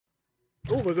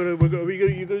You're going at the I'm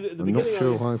beginning. not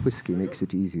sure why whiskey makes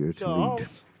it easier to read.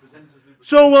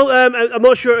 So, well, I'm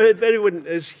not sure if anyone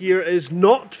here is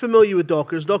not familiar with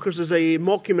Dockers. Dockers is a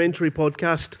mockumentary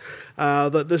podcast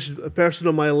that this person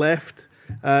on my left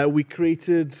we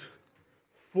created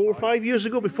 4 or 5 years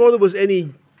ago, before there was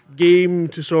any game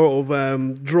to sort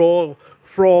of draw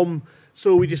from.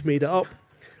 So we just made it up.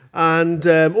 And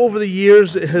over the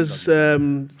years, it has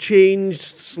changed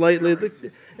slightly.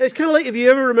 It's kind of like, if you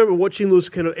ever remember watching those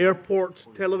kind of airport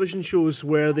television shows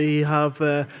where they have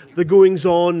the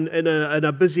goings-on in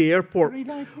a busy airport.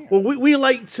 Well, we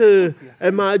like to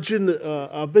imagine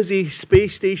a busy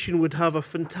space station would have a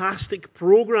fantastic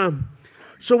program.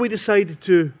 So we decided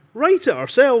to write it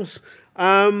ourselves.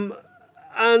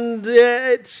 And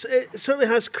it certainly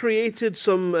has created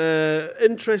some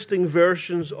interesting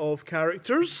versions of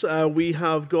characters. We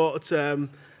have got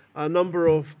a number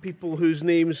of people whose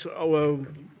names, for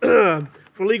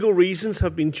legal reasons,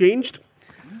 have been changed.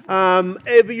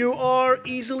 If you are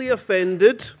easily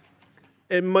offended,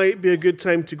 it might be a good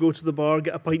time to go to the bar,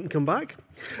 get a pint and come back.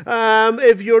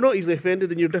 If you're not easily offended,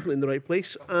 then you're definitely in the right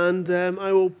place. And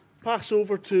I will pass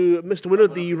over to Mr. Winner,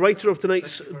 the writer of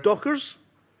tonight's Dockers.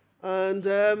 And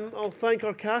I'll thank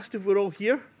our cast if we're all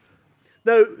here.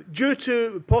 Now, due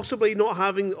to possibly not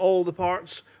having all the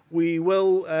parts, we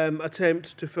will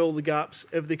attempt to fill the gaps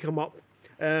if they come up.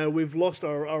 We've lost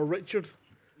our Richard.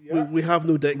 Yeah. We have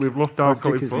no Dick. We've lost our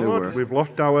Colin Ford. We've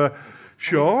lost our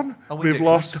Sean. We've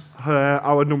lost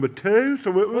our number 2.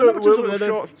 So we're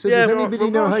short. So does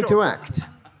anybody know how to act?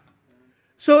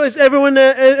 So is everyone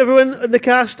in the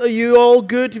cast, are you all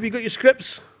good? Have you got your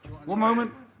scripts? One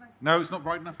moment. No, it's not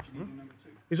bright enough.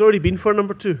 He's already been for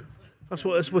number 2. That's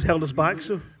what held us back.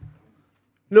 So,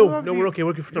 no, we're okay.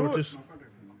 We're good for number 2s.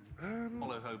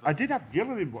 I did have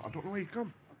Giller in, but I don't know where he's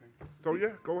gone. So yeah,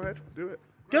 go ahead, do it.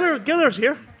 Giller's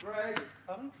here.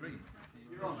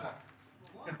 You're on that.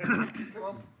 Come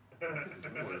on.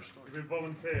 We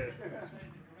volunteered.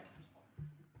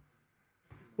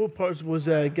 What parts was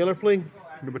Giller playing?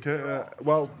 Number 2.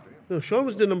 No, Sean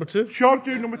was doing number 2. Sean's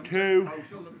doing number 2.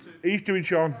 He's doing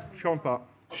Sean part.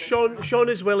 Sean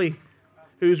is Willie,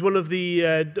 who's one of the...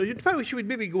 in fact, we should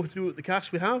maybe go through the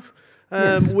cast we have.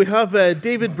 Yes. We have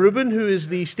David Brubin, who is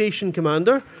the station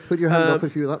commander. Put your hand up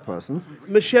if you're that person.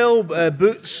 Michelle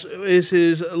Boots is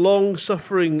his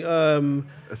long-suffering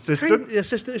assistant.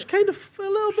 Assistant who's kind of a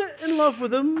little bit in love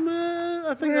with him,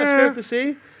 I think that's fair to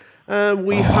say.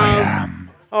 We have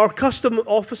our custom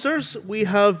officers. We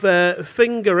have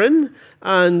Fingerin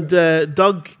and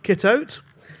Doug Kitout.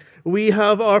 We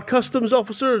have our customs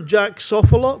officer, Jack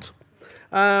Sofalot.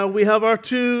 We have our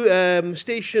 2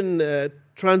 station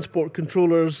transport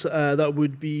controllers. That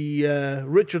would be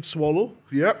Richard Swallow.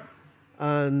 Yep.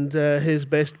 And his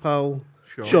best pal,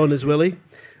 Sean is Willie.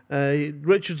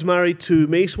 Richard's married to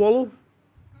May Swallow.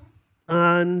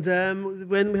 And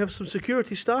when we have some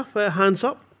security staff, hands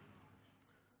up.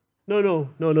 No,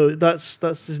 that's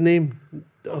his name.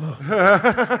 Oh.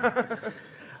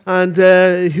 And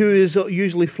who is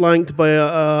usually flanked by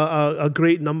a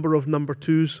great number of number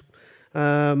 2s.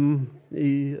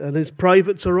 And his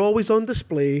privates are always on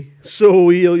display, so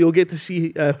you'll get to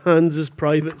see Hans's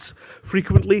privates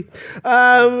frequently.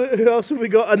 Who else have we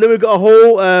got? And then we've got a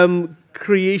whole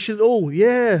creation. Oh,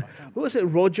 yeah. What was it,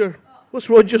 Roger? What's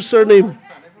Roger's surname?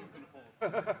 I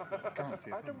don't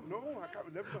know. I can't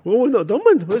remember. Oh, we're not done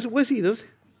one. What's he does?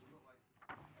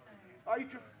 I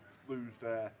just lose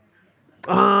there.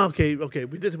 Ah, okay.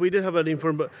 We did have a name for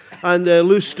him, and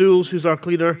Lou Stools, who's our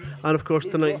cleaner, and of course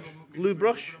tonight Lou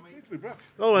Brush.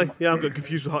 Oh, right. Yeah, I'm got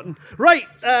confused with Hutton. Right.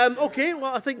 Okay.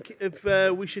 Well, I think if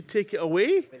we should take it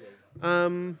away. If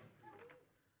you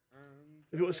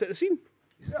want to set the scene,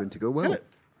 It's going to go well.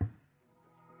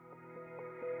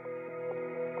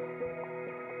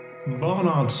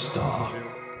 Barnard's Star,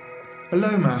 a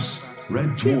low-mass red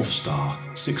dwarf star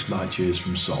 6 light years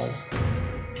from Sol.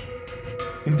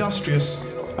 Industrious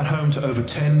and home to over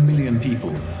 10 million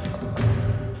people,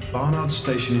 Barnard's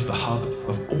Station is the hub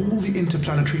of all the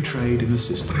interplanetary trade in the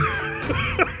system.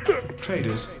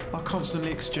 Traders are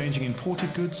constantly exchanging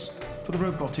imported goods for the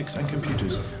robotics and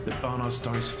computers that Barnard's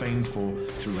Star is famed for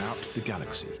throughout the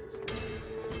galaxy.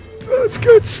 That's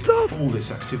good stuff. All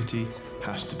this activity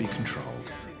has to be controlled.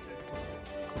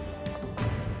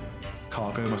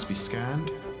 Cargo must be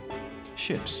scanned,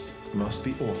 ships must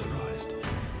be authorized,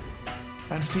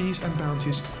 and fees and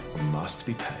bounties must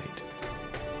be paid.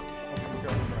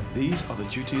 These are the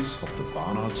duties of the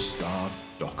Barnard Star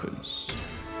Dockers.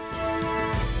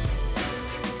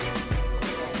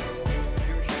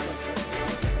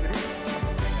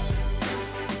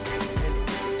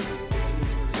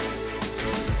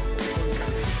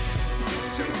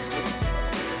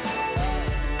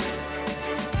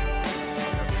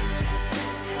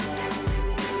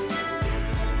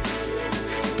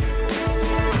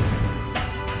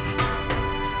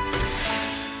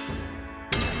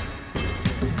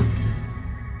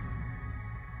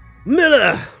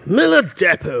 Miller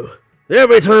Depot.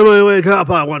 Every time I wake up,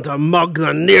 I want to mug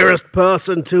the nearest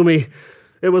person to me.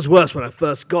 It was worse when I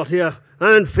first got here.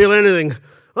 I didn't feel anything.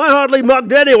 I hardly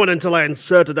mugged anyone until I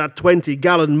inserted that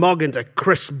 20-gallon mug into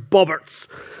Chris Bobberts.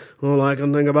 All I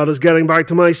can think about is getting back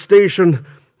to my station.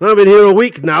 I've been here a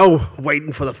week now,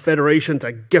 waiting for the Federation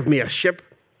to give me a ship.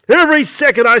 Every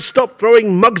second I stop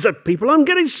throwing mugs at people, I'm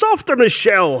getting softer,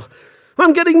 Michelle.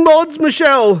 I'm getting mods,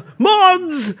 Michelle.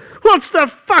 Mods! What's the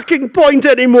fucking point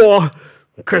anymore?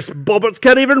 Chris Bobberts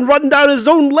can't even run down his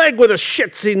own leg with a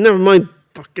shitsy, never mind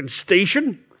fucking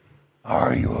station.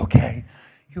 Are you okay?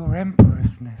 Your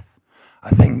empressness.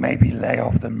 I think maybe lay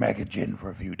off the mega gin for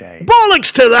a few days.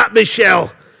 Bollocks to that,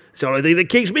 Michelle. It's the only thing that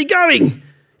keeps me going.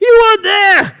 You weren't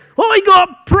there. I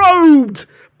got probed.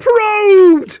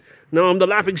 Now I'm the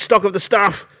laughing stock of the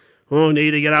staff. I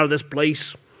need to get out of this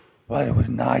place. Well, it was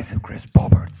nice of Chris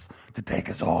Bobberts to take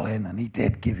us all in, and he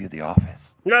did give you the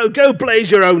office. No, go blaze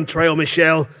your own trail,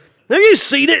 Michelle. Have you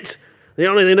seen it? The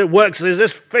only thing that works is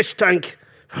this fish tank.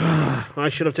 I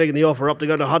should have taken the offer up to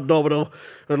go to Hud Orbital.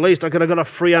 At least I could have got a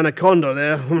free anaconda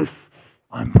there.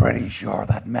 I'm pretty sure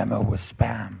that memo was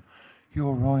spam.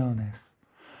 Your Royalness.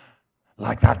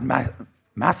 Like that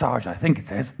massage, I think it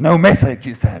says. No, message,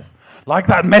 it says. Like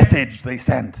that message they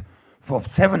sent. For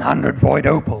 700 void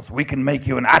opals, we can make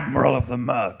you an admiral of the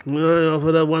mug. I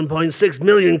offered her 1.6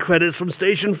 million credits from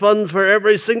station funds for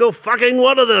every single fucking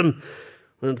one of them.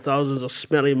 And thousands of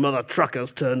smelly mother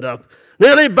truckers turned up.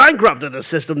 Nearly bankrupted the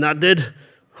system, that did.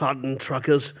 Hutton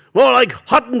truckers. More like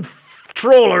Hutton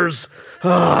trawlers.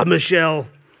 Michelle.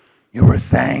 You were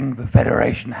saying the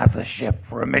Federation has a ship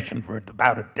for a mission for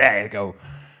about a day ago.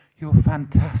 Your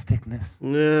fantasticness.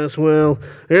 Yes, well,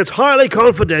 it's highly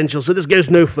confidential, so this goes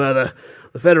no further.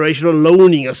 The Federation are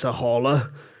loaning us a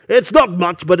hauler. It's not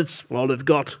much, but it's all they've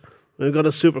got. They've got a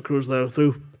supercruise, though,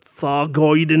 through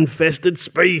Thargoid-infested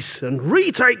space, and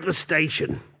retake the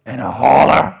station. In a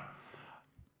hauler?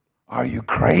 Are you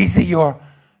crazy, your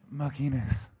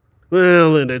mugginess?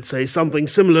 Well, they did say something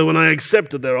similar when I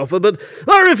accepted their offer, but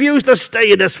I refuse to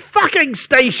stay in this fucking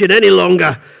station any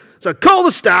longer. So call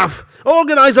the staff,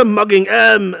 organise a mugging,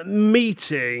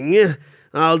 meeting.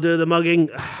 I'll do the mugging,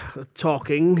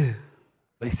 talking.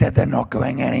 They said they're not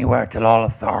going anywhere till all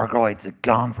the Thargoids are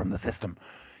gone from the system.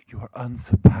 Your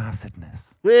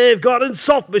unsurpassedness. They've gotten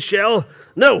soft, Michelle.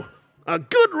 No, a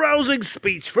good rousing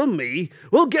speech from me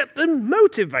will get them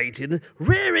motivated,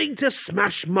 raring to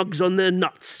smash mugs on their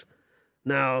nuts.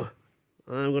 Now,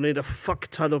 I'm going to need a fuck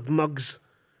ton of mugs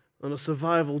and a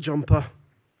survival jumper.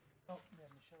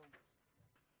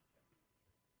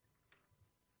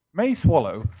 May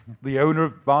Swallow, the owner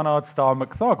of Barnard Star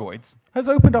McThargoids, has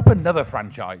opened up another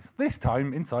franchise, this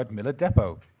time inside Miller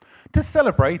Depot. To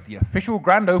celebrate the official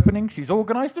grand opening, she's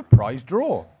organised a prize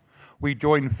draw. We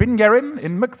join Finn Guerin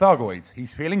in McThargoids.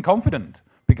 He's feeling confident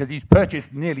because he's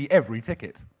purchased nearly every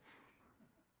ticket.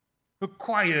 But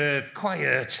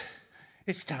quiet.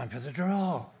 It's time for the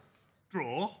draw.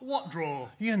 Draw? What draw?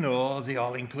 You know, the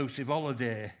all-inclusive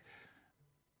holiday.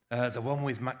 The one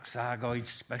with Max Sargoid's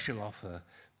special offer.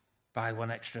 Buy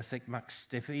one extra thick Max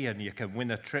Stiffy and you can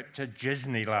win a trip to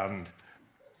Disneyland.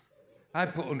 I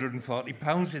put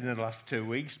 £140 in the last 2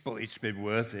 weeks, but it's been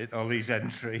worth it, all these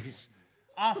entries.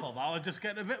 I thought that was just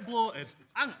getting a bit bloated.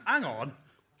 Hang on.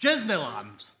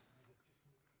 Disneyland.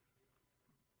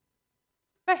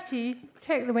 Betty,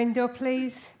 take the window,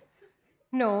 please.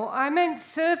 No, I meant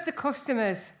serve the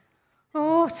customers.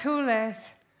 Oh, too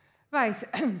late. Right.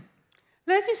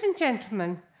 Ladies and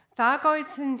gentlemen,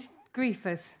 Thargoids and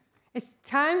Griefers, it's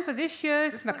time for this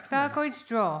year's McThargoids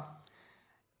draw.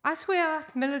 As we are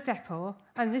at Miller Depot,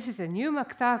 and this is a new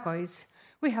McThargoids,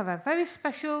 we have a very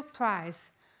special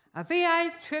prize, a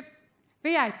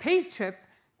VIP trip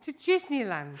to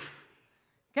Disneyland.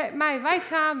 Get my right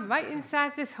arm right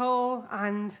inside this hole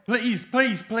and... Please.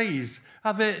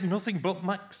 I've ate nothing but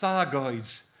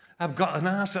McThargoids. I've got an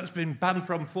arse that's been banned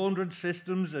from 400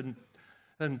 systems and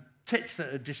tits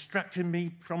that are distracting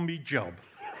me from me job.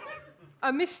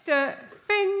 Mr.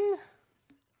 Finn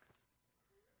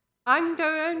and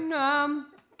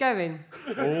Guerin.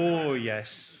 Oh,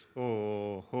 yes.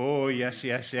 Oh, yes.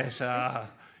 Yes.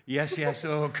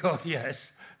 Oh, God,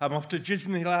 yes. I'm off to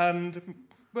Disneyland.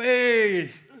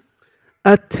 Wait.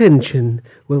 Attention.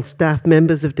 Will staff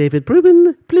members of David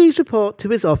Bruman please report to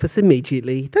his office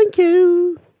immediately? Thank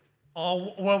you.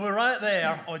 Oh, well, we're right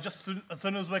there, or just as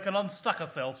soon as we can unstuck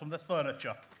ourselves from this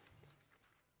furniture.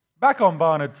 Back on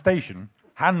Barnard Station,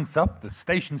 Hands Up, the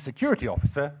station security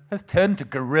officer, has turned to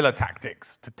guerrilla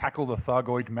tactics to tackle the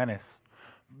Thargoid menace.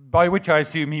 By which I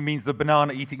assume he means the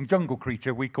banana-eating jungle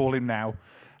creature we call him now,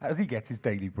 as he gets his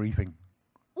daily briefing.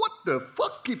 What What the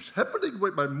fuck keeps happening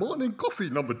with my morning coffee,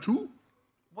 number 2?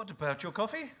 What about your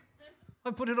coffee?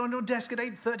 I put it on your desk at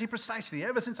 8:30 precisely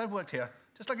ever since I've worked here.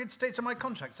 Just like it states in my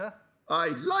contract, sir. I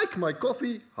like my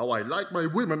coffee how I like my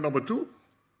women, number 2.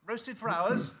 Roasted for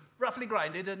hours, roughly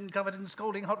grinded and covered in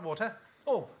scalding hot water.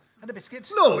 Oh, and a biscuit.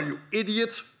 No, you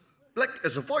idiot. Black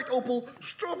as a white opal,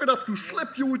 strong enough to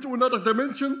slap you into another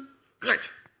dimension. Right,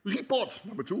 report,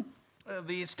 number 2.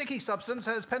 The sticky substance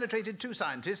has penetrated 2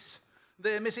 scientists.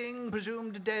 They're missing,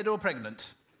 presumed dead or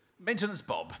pregnant. Maintenance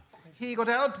Bob. He got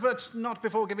out, but not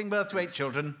before giving birth to 8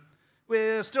 children.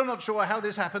 We're still not sure how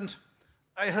this happened.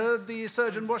 I heard the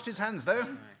surgeon washed his hands, though.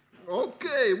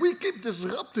 Okay, we keep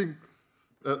disrupting...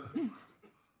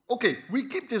 we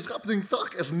keep disrupting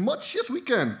Thark as much as we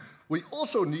can. We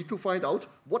also need to find out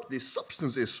what this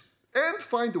substance is and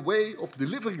find a way of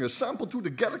delivering a sample to the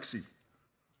galaxy.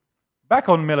 Back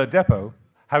on Miller Depot,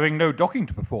 having no docking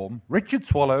to perform, Richard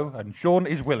Swallow and Sean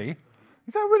Iswilly,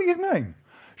 is that really his name?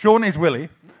 Sean Iswilly,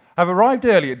 have arrived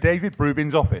early at David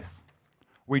Brubin's office.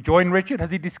 We join Richard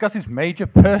as he discusses major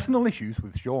personal issues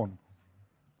with Sean.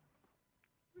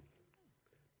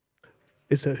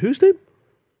 Is that whose name?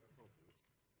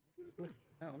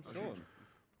 I'm Sean.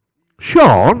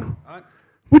 Sean,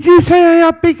 would you say I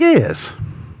have big ears?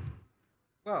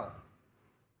 Well,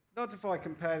 not if I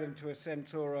compare them to a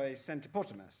centaur or a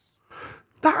centopotamus.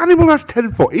 That animal has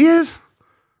 10-foot ears.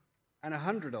 And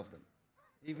 100 of them.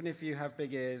 Even if you have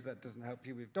big ears, that doesn't help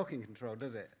you with docking control,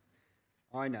 does it?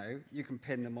 I know, you can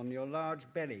pin them on your large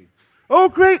belly. Oh,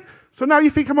 great. So now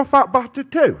you think I'm a fat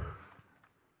bastard too?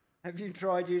 Have you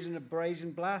tried using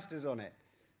abrasion blasters on it?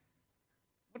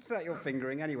 What's that you're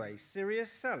fingering anyway?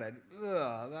 Serious salad?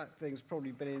 Ugh, that thing's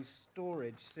probably been in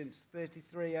storage since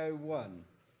 3301.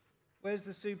 Where's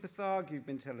the super tharg you've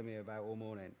been telling me about all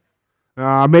morning?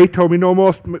 Mate told me no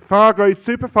more Fargoid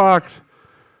super fargs.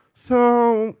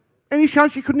 So, any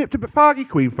chance you could nip to the Fargy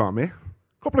Queen for me? A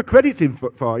couple of credits in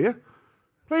for you.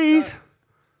 Please.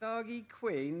 Thargy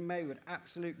Queen, May would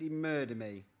absolutely murder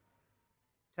me.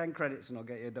 10 credits and I'll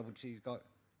get you a double cheese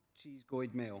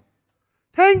goid meal.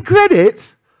 10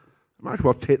 credits? I might as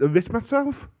well take the risk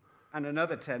myself. And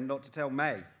another 10 not to tell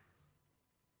May.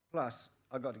 Plus,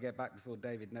 I've got to get back before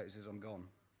David notices I'm gone.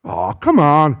 Oh, come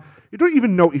on. You don't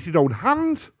even notice your own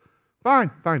hands. Fine.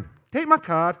 Take my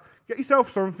card, get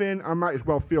yourself something. I might as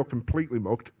well feel completely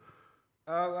mugged.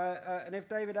 Oh, and if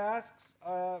David asks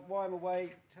why I'm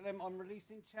away, tell him I'm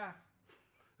releasing chaff.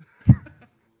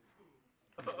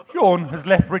 Sean has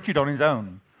left Richard on his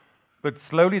own, but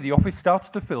slowly the office starts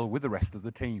to fill with the rest of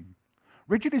the team.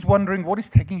 Richard is wondering what is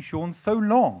taking Sean so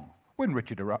long when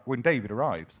David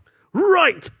arrives.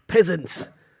 Right, peasants.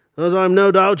 As I'm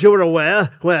no doubt you are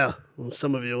aware, well,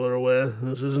 some of you are aware,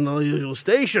 this isn't our usual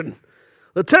station.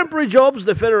 The temporary jobs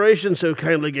the Federation so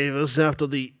kindly gave us after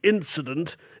the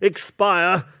incident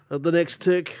expire at the next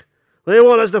tick. They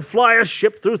want us to fly a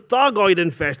ship through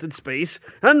Thargoid-infested space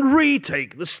and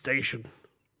retake the station.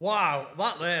 Wow,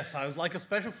 that there sounds like a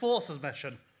Special Forces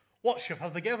mission. What ship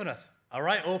have they given us? I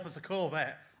right hope it's a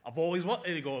Corvette. I've always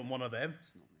wanted to go in one of them.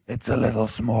 It's a little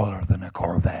smaller than a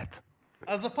Corvette.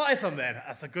 As a Python then,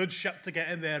 that's a good ship to get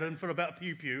in there and for a bit of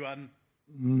pew-pew and...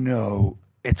 No,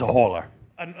 it's a hauler.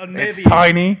 And maybe... It's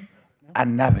tiny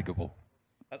and navigable.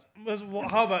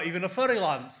 How about even a furry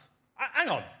lance? Hang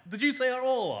on, did you say a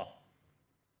hauler?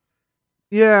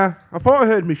 Yeah, I thought I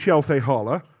heard Michelle say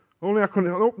holler, only I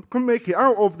couldn't make it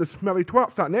out of the smelly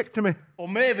twat sat next to me. Or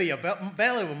maybe your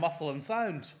belly will muffle and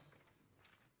sound.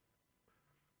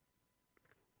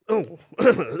 Oh,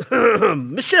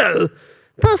 Michelle,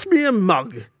 pass me a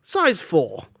mug, size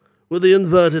 4, with the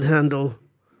inverted handle.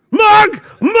 Mug!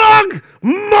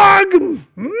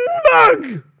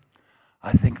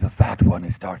 I think the fat one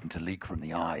is starting to leak from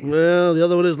the eyes. Well, the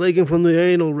other one is leaking from the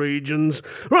anal regions.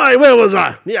 Right, where was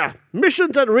I? Yeah,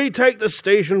 mission to retake the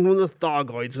station from the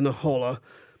Thargoids in a hauler.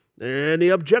 Any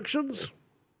objections?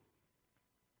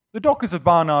 The dockers of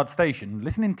Barnard Station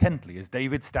listen intently as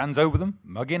David stands over them,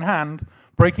 mug in hand,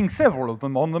 breaking several of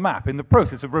them on the map in the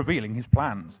process of revealing his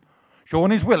plans.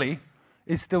 Sean Iswilly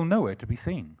is still nowhere to be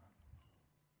seen.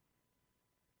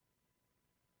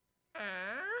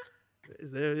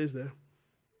 It is there.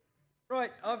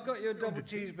 Right, I've got your double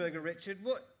cheeseburger, Richard.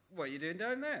 What are you doing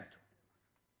down there?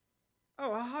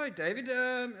 Oh, hi, David.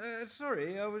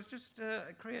 Sorry, I was just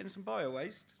creating some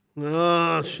bio-waste.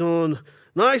 Ah, Sean,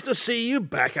 nice to see you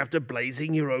back after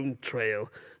blazing your own trail.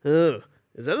 Oh,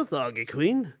 is that a Thargy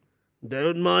Queen?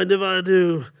 Don't mind if I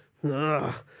do.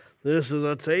 Ah, this is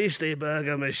a tasty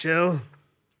burger, Michelle.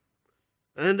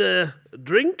 And a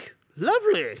drink?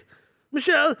 Lovely.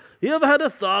 Michelle, you ever had a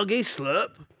Thargy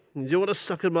slurp? Do you want to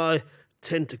suck on my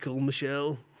tentacle,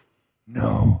 Michelle?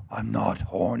 No, I'm not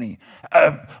horny.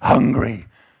 Hungry,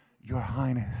 Your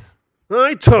Highness.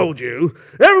 I told you.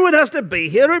 Everyone has to be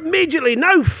here immediately.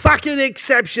 No fucking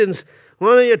exceptions.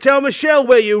 Why don't you tell Michelle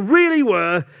where you really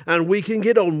were and we can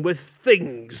get on with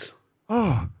things?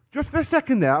 Oh, just for a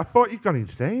second there, I thought you'd gone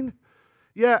insane.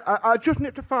 Yeah, I just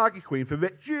nipped a Fargy Queen for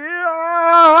Rich.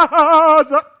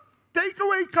 That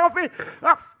takeaway coffee,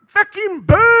 that fucking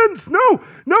burns. No,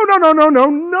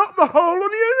 not the whole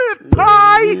of the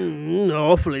pie.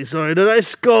 Awfully sorry. Did I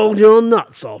scald your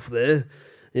nuts off there?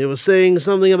 You were saying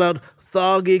something about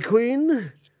Thargy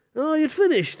Queen? Oh, you'd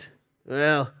finished.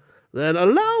 Well, then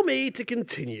allow me to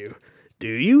continue. Do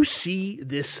you see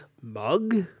this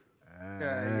mug?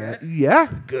 Yes. Yeah.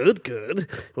 Good.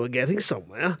 We're getting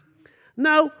somewhere.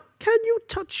 Now, can you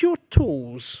touch your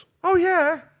toes? Oh,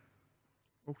 yeah.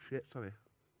 Oh, shit, sorry.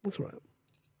 That's right.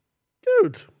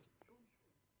 Good.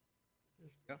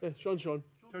 Yeah, Sean.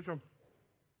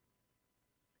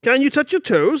 Can you touch your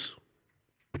toes?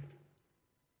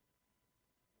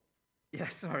 Yeah,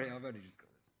 sorry, I've only just got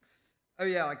this. Oh,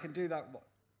 yeah, I can do that.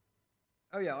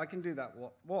 Oh, yeah, I can do that.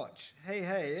 Watch. Hey,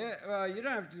 yeah, you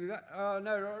don't have to do that. Oh,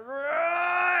 no.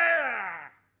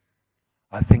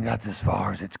 I think that's as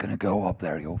far as it's going to go up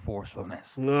there, your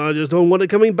forcefulness. No, I just don't want it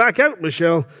coming back out,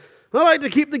 Michelle. I like to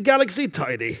keep the galaxy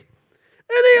tidy.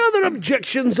 Any other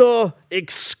objections or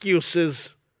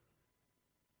excuses?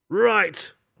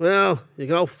 Right. Well, you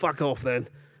can all fuck off then.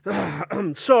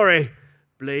 Sorry.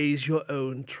 Blaze your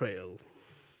own trail.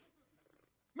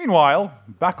 Meanwhile,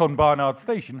 back on Barnard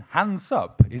Station, Hans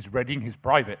Up is readying his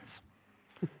privates.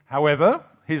 However,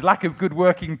 his lack of good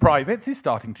working privates is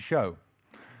starting to show.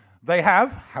 They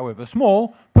have, however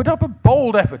small, put up a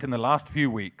bold effort in the last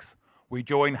few weeks. We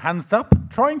join Hans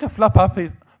Up trying to fluff up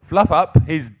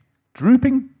his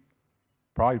drooping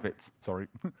privates.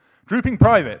 Drooping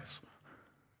privates.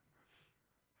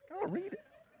 I can't read it.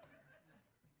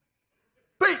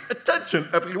 Pay attention,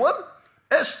 everyone.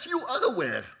 As you are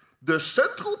aware, the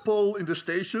central pole in the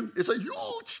station is a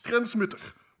huge transmitter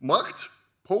marked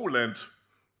Poland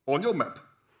on your map.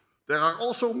 There are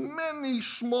also many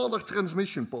smaller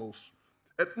transmission poles.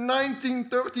 At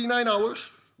 1939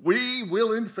 hours, we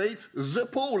will invade the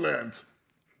Poland.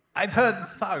 I've heard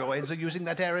Thargoids are using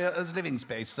that area as living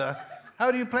space, sir.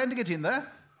 How do you plan to get in there?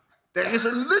 There is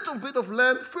a little bit of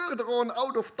land further on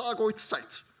out of Thargoid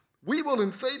sight. We will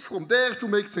invade from there to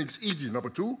make things easy, number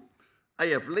 2. I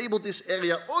have labeled this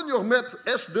area on your map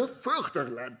as the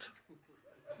Furtherland.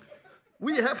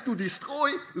 We have to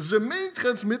destroy the main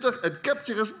transmitter and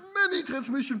capture as many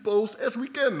transmission poles as we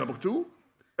can, number 2,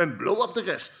 and blow up the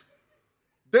rest.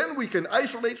 Then we can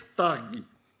isolate Targi.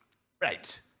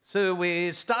 Right. So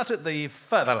we start at the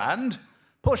Furtherland,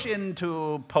 push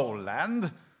into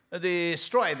Poleland,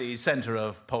 destroy the center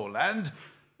of Poleland,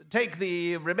 take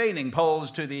the remaining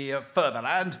poles to the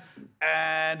Furtherland,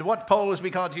 and what poles we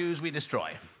can't use, we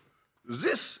destroy.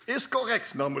 This is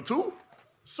correct, number 2.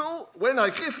 So, when I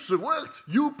give the word,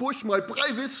 you push my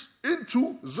privates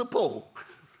into the pole.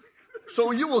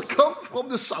 So you will come from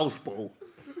the South Pole.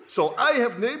 So I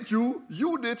have named you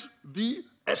Unit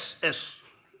DSS.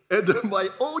 And my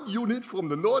own unit from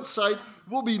the north side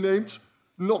will be named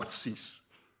Nordseas.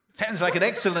 Sounds like an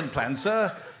excellent plan,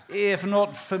 sir, if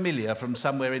not familiar from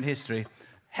somewhere in history.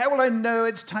 How will I know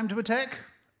it's time to attack?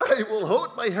 I will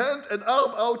hold my hand and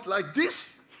arm out like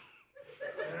this.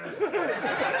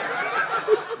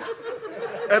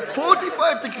 At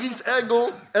 45 degrees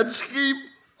angle and scream,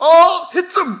 "Oh,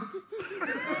 hit them!"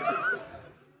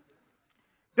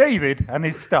 David and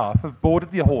his staff have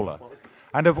boarded the hauler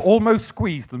and have almost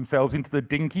squeezed themselves into the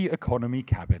dinky economy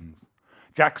cabins.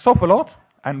 Jack Sofalot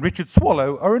and Richard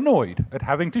Swallow are annoyed at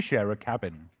having to share a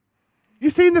cabin. You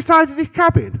seen the size of this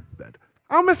cabin?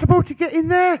 How am I supposed to get in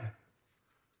there?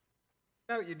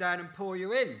 Melt you down and pour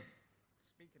you in.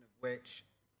 Speaking of which,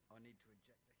 I need to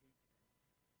eject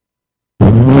the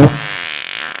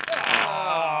heat.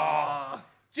 Oh,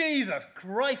 Jesus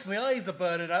Christ, my eyes are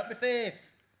burning up my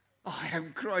face. I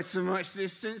haven't cried so much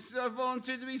since I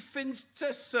volunteered to be Finn's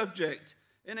test subject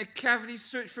in a cavity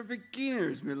search for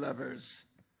beginners, my lovers.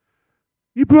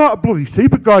 You brought a bloody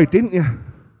super guide, didn't you?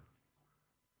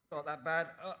 Not that bad.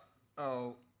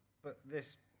 Oh, but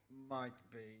this might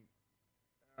be.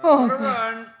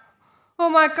 Oh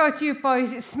my God, you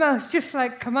boys, it smells just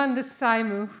like Commander's thigh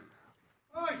move.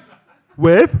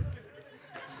 With?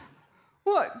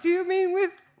 What do you mean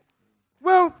with?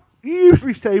 Well, you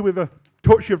usually say with a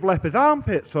touch of leopard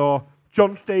armpits or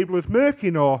John Stabler's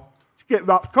merkin or skip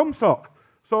rat's cumsock.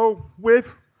 So,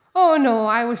 with? Oh no,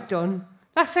 I was done.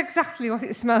 That's exactly what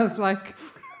it smells like.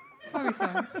 Sorry.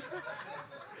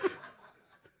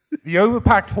 The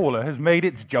overpacked hauler has made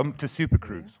its jump to Super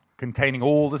Cruise, containing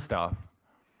all the staff.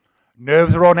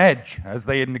 Nerves are on edge as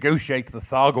they negotiate the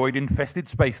Thargoid-infested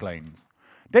space lanes.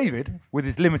 David, with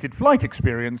his limited flight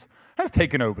experience, has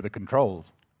taken over the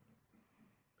controls.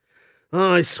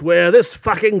 I swear, this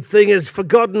fucking thing has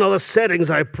forgotten all the settings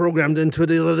I programmed into it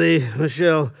the other day.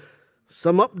 Michelle,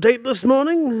 some update this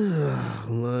morning?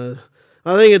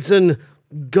 I think it's in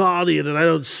Guardian and I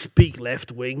don't speak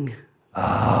left wing.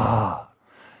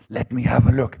 Let me have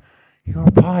a look. Your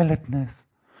pilotness.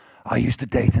 I used to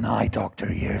date an eye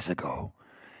doctor years ago.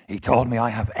 He told me I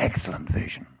have excellent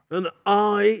vision. An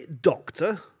eye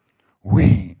doctor?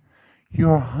 Oui,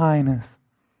 Your Highness.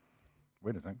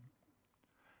 Wait a second.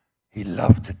 He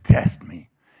loved to test me.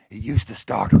 He used to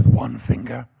start with one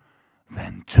finger,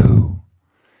 then two.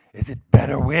 Is it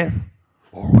better with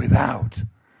or without?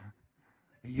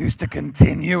 He used to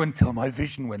continue until my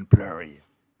vision went blurry.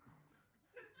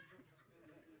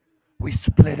 We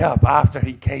split up after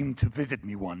he came to visit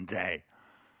me one day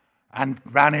and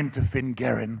ran into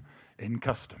Fingerin in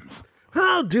customs.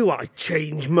 How do I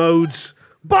change modes?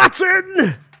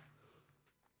 Button!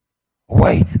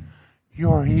 Wait,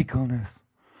 Your Eagleness.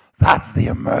 That's the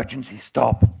emergency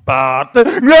stop. But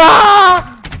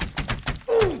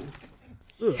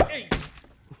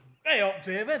Hey up,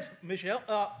 David. Michelle,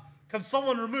 can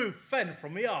someone remove Fen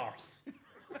from my arse?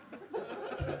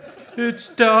 It's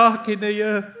dark in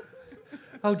here.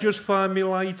 I'll just find me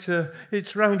lighter.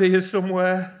 It's round here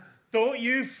somewhere. Don't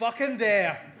you fucking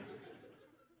dare.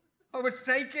 I was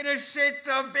taking a shit.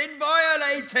 I've been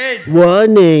violated.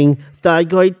 Warning,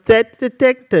 Thargoid threat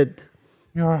detected.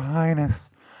 Your Highness,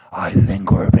 I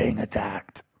think we're being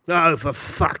attacked. Oh, for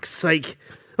fuck's sake.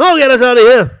 Oh, get us out of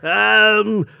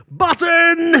here.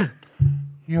 Button!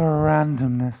 Your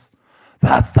randomness.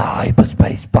 That's the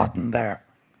hyperspace button there.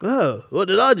 Oh, what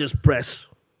did I just press?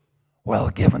 Well,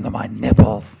 given that my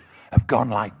nipples have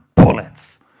gone like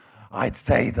bullets, I'd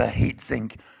say the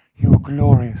heatsink, Your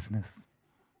Gloriousness.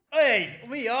 Hey,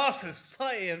 me arse is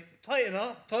tighten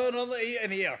up, turn on the heat in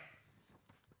here.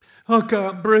 I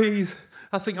can't breathe.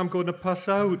 I think I'm going to pass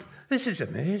out. This is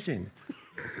amazing.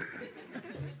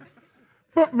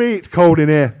 Fuck me, it's cold in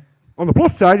here. On the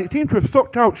plus side, it seems to have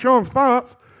sucked out Sean's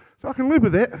farts, so I can live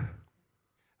with it.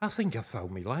 I think I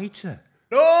found me lighter.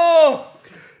 No!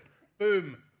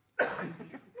 Boom.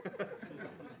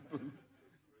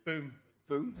 Boom.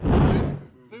 Boom.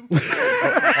 Boom.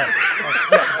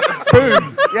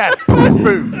 Boom. Yes.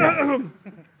 Boom.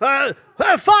 Fire!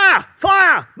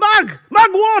 Fire! Mug!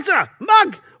 Water!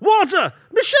 Water!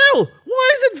 Michelle,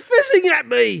 why is it fizzing at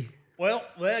me? Well,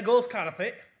 there goes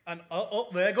Canopy. And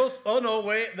there goes. Oh no,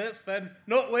 wait, there's Fen.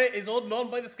 No, wait, he's holding on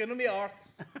by the skin of my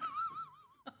arse.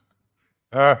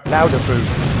 Louder, Boom.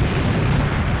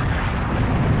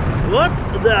 What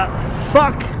the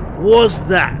fuck was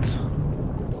that?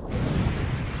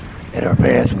 It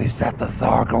appears we've set the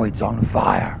Thargoids on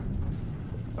fire.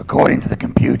 According to the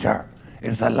computer, it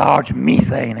was a large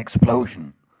methane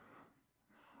explosion.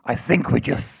 I think we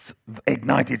just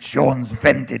ignited Sean's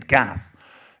vented gas.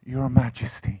 Your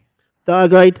Majesty.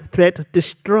 Thargoid threat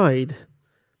destroyed.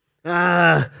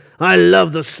 I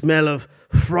love the smell of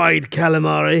fried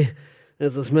calamari.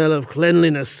 It's the smell of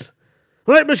cleanliness.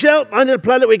 Right, Michelle, I need a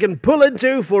planet we can pull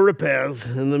into for repairs.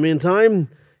 In the meantime,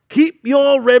 keep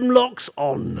your rem locks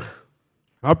on.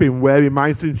 I've been wearing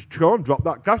mine since Sean dropped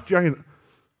that gas giant.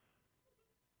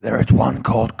 There is one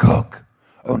called Cook.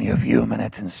 Only a few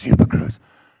minutes in Super Cruise.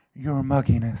 Your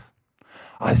mugginess.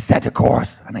 I've set a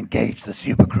course and engaged the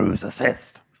Super Cruise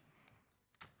assist.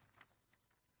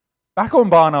 Back on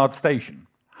Barnard Station,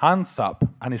 Hans Sup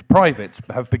and his privates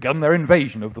have begun their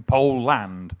invasion of the Pole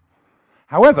land.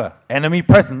 However, enemy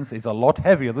presence is a lot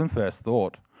heavier than first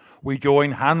thought. We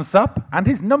join Hans Sup and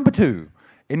his number 2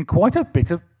 in quite a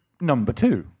bit of number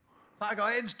 2.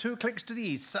 Thargoids, 2 clicks to the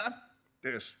east, sir.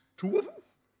 There's 2 of them?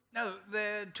 No,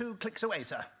 they're 2 clicks away,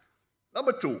 sir.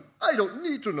 Number 2, I don't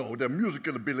need to know their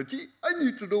musical ability. I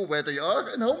need to know where they are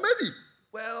and how many.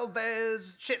 Well,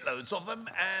 there's shitloads of them,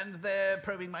 and they're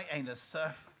probing my anus,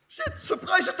 sir. Shit,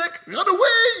 surprise attack! Run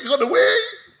away! Run away!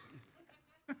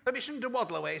 Permission to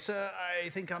waddle away, sir. I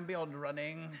think I'm beyond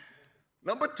running.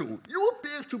 Number 2, you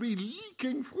appear to be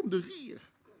leaking from the rear.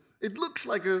 It looks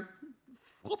like a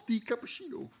frothy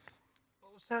cappuccino.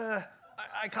 Oh, sir,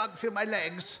 I can't feel my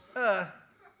legs.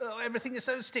 Everything is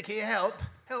so sticky. Help.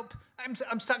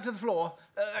 I'm stuck to the floor.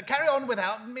 Carry on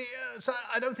without me, sir.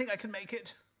 I don't think I can make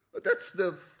it. That's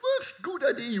the first good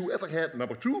idea you ever had,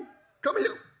 number 2. Come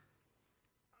here.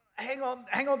 Hang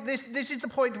on. This is the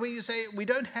point where you say we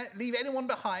don't leave anyone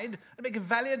behind and make a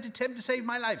valiant attempt to save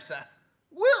my life, sir.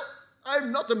 Well,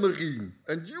 I'm not a Marine,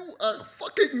 and you are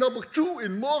fucking number 2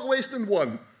 in more ways than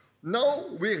one. Now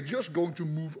we're just going to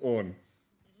move on.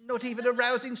 Not even a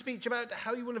rousing speech about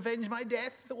how you will avenge my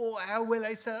death or how well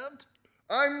I served?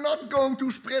 I'm not going to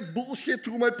spread bullshit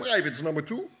through my privates, number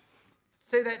 2.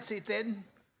 So that's it then.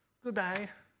 Goodbye.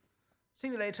 See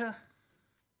you later.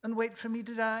 And wait for me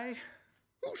to die.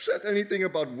 Who said anything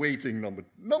about waiting,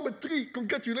 number 3?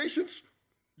 Congratulations.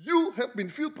 You have been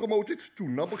field promoted to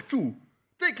number 2.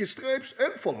 Take his stripes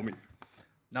and follow me.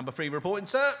 Number 3 reporting,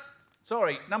 sir.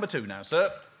 Sorry, number 2 now,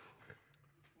 sir.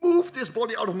 Move this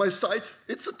body out of my sight.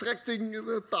 It's attracting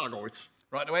Thargoids.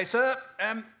 Right away, sir.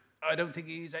 I don't think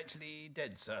he's actually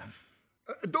dead, sir.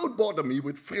 Don't bother me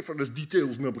with frivolous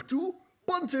details, number 2.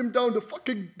 Punt him down the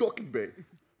fucking docking bay.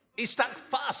 He's stuck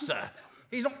fast, sir.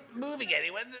 He's not moving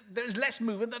anywhere. There's less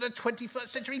movement than a 21st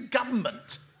century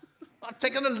government. I've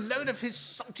taken a load of his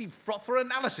salty froth for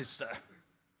analysis, sir.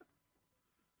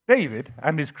 David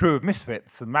and his crew of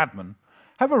misfits and madmen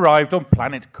have arrived on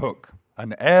planet Cook,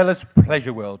 an airless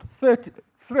pleasure world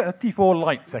 34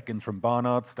 light seconds from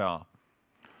Barnard Star.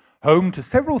 Home to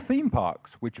several theme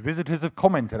parks, which visitors have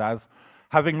commented as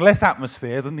having less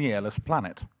atmosphere than the airless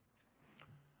planet.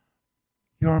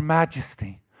 Your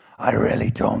Majesty, I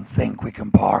really don't think we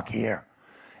can park here.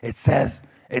 It says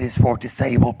it is for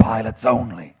disabled pilots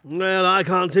only. Well, I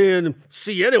can't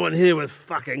see anyone here with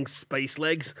fucking space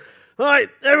legs. All right,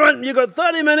 everyone, you've got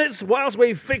 30 minutes whilst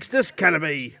we fix this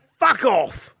canopy. Fuck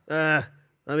off.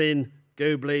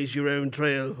 Go blaze your own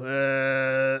trail.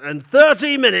 And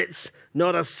 30 minutes,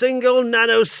 not a single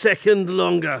nanosecond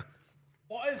longer.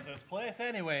 What is this place,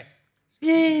 anyway?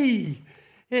 Yay!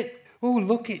 Oh,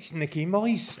 look, it's Nicky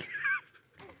Moist.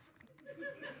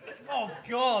 Oh,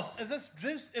 God, is this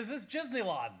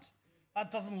Disneyland?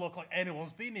 That doesn't look like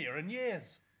anyone's been here in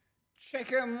years.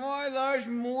 Check out my large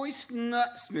moist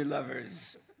nuts, me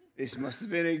lovers. This must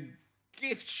have been a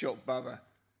gift shop, Baba.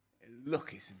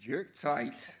 Look, it's a jerk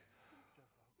tight.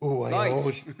 I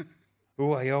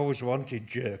always wanted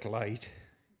jerk light.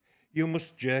 You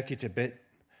must jerk it a bit,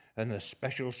 and the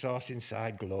special sauce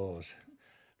inside glows.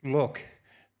 Look,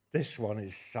 this one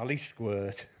is Sally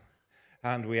Squirt,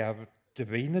 and we have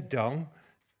Davina Dong,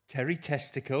 Terry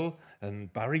Testicle,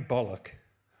 and Barry Bollock.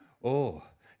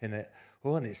 And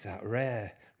it's that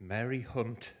rare Mary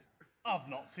Hunt. I've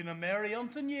not seen a Mary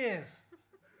Hunt in years.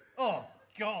 Oh,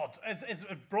 God, it's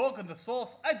broken the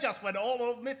sauce. It just went all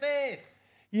over my face.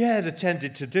 Yeah, they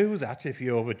tended to do that if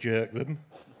you overjerk them.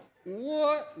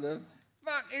 What the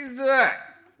fuck is that?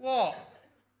 What?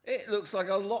 It looks like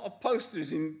a lot of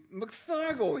posters in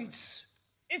McThargoids.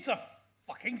 It's a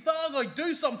fucking Thargoid.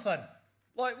 Do something.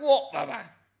 Like what, Baba?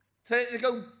 Tell it to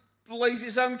go blaze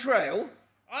its own trail?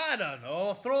 I don't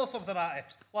know. Throw something at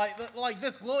it. Like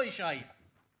this glowy shite.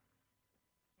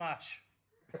 Smash.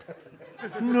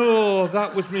 No,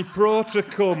 that was me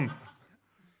protocum.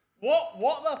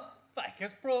 What the fuck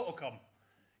is protocum?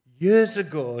 Years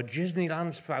ago,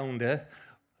 Disneyland's founder,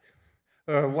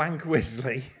 Wank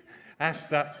Wisley, asked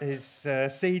that his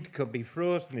seed could be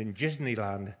frozen in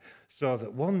Disneyland so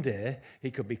that one day he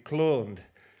could be cloned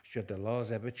should the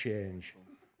laws ever change.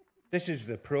 This is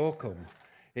the Procum.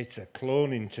 It's a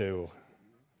cloning tool.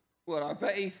 Well, I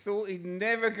bet he thought he'd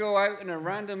never go out in a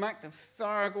random act of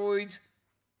Thargoid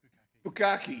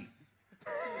bukkake.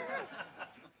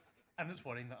 And it's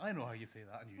worrying that I know how you say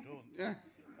that and you don't. Yeah.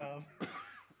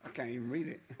 I can't even read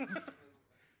it.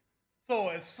 So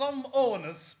it's some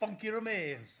owner's spunky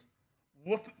remains.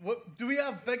 Do we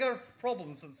have bigger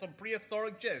problems than some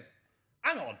prehistoric jizz?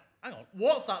 Hang on.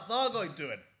 What's that Thargoid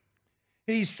doing?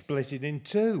 He's split it in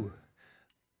two.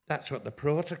 That's what the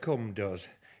Protocum does.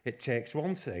 It takes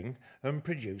one thing and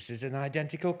produces an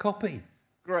identical copy.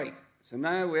 Great. So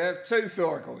now we have two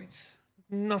Thargoids.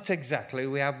 Not exactly.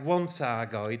 We have one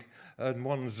Thargoid and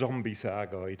one zombie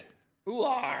Thargoid. Who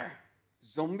are?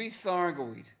 Zombie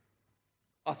Thargoid.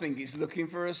 I think it's looking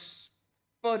for a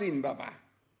spudding, Baba.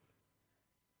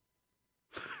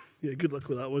 Yeah, good luck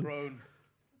with that one. Groan.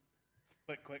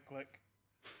 Click.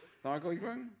 Thargoid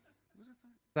groan?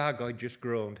 Thargoid just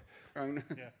groaned. Groan.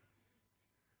 Yeah.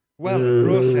 Well, the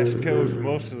process kills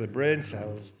most of the brain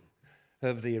cells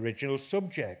of the original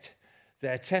subject.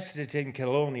 They tested it in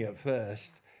Colonia at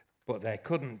first, but they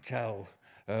couldn't tell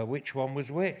which one was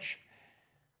which.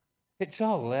 It's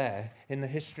all there in the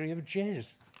history of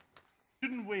jizz.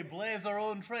 Shouldn't we blaze our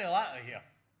own trail out of here?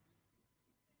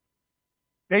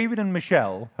 David and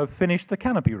Michelle have finished the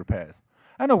canopy repairs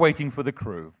and are waiting for the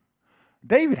crew.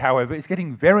 David, however, is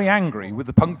getting very angry with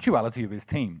the punctuality of his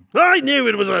team. I knew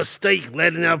it was a mistake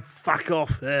letting them fuck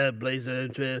off,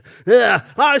 Blazer. Yeah,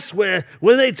 I swear,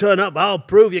 when they turn up, I'll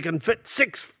prove you can fit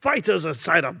 6 fighters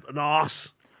aside of an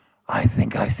arse. I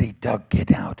think I see Doug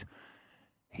get out.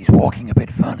 He's walking a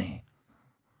bit funny.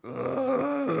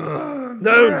 Don't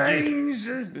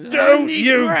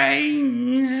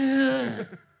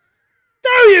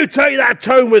you take that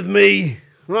tone with me.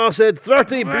 I said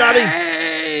 30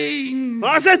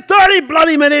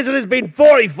 bloody minutes and it's been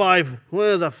 45.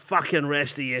 Where's the fucking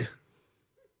rest of you?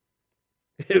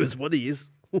 It was what he is.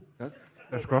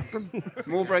 Let's go after him.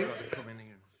 More break.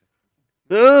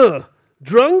 Oh,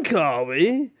 drunk are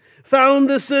we? Found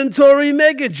the Centauri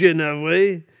Megagin, have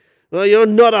we? Well, you're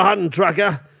not a hunting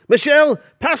tracker. Michelle,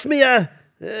 pass me a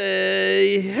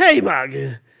hay mug.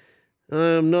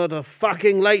 I'm not a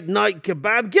fucking late night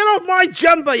kebab. Get off my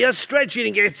jumper, you're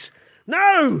stretching it.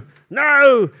 No,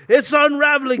 it's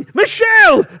unravelling.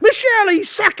 Michelle, he's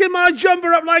sucking my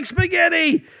jumper up like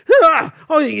spaghetti. I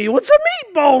think he wants a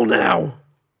meatball now.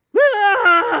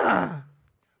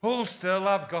 Hold still,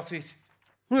 I've got it.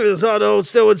 It's hard to hold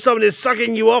still when someone is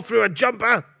sucking you off through a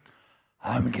jumper.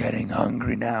 I'm getting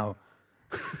hungry now.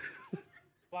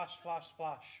 Splash, splash,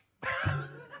 splash.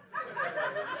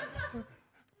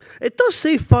 It does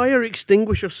say fire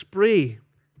extinguisher spray.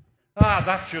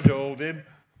 That should hold him.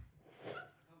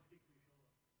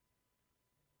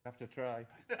 Have to try.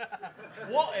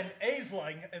 What in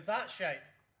Aisling is that shape?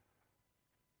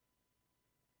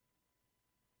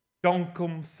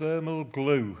 Donkum thermal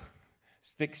glue.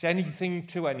 Sticks anything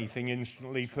to anything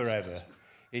instantly forever.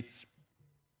 It's...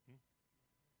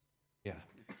 Yeah,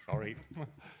 sorry.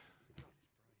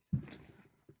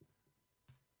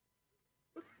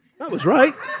 That was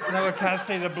right. No, I can't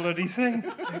say the bloody thing.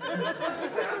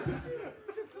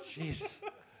 Jesus.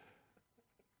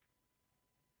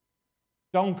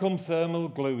 Donkum thermal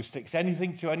glue sticks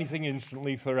anything to anything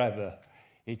instantly forever.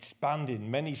 It spanned in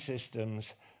many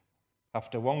systems.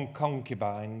 After one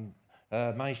concubine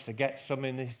managed to get some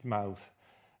in his mouth,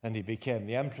 and he became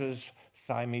the Emperor's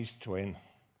Siamese twin.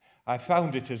 I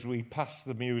found it as we passed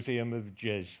the Museum of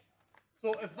Jizz.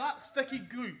 So if that sticky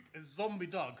goop is Zombie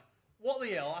Doug, what the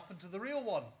hell happened to the real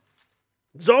one?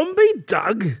 Zombie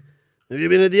Doug? Have you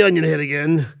been at the Onion Head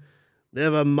again?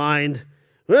 Never mind.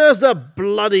 Where's the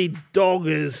bloody dog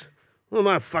is? Oh,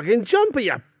 my fucking jumper,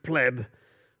 you pleb.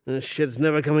 This shit's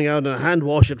never coming out in a hand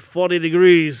wash at 40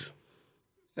 degrees.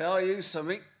 Tell you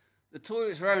something. The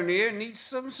toilets round here need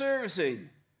some servicing.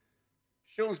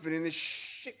 Sean's been in this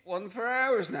shit one for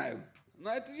hours now. And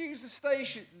I had to use the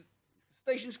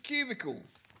station's cubicle.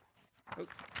 Oh.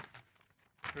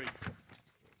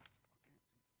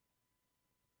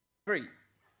 3.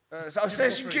 So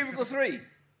station cubicle 3.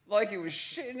 Like it was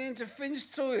shitting into Finn's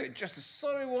toilet. Just a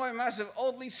solid white mass of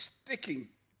oddly sticking.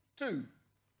 2.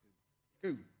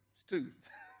 It's 2.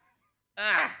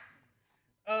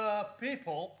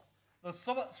 People, there's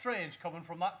something strange coming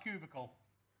from that cubicle.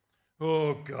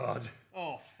 Oh, God.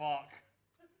 Oh, fuck.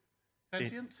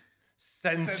 Sentient?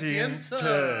 Sentient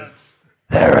turds.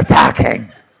 They're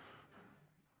attacking.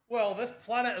 Well, this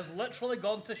planet has literally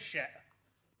gone to shit.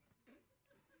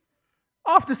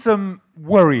 After some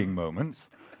worrying moments,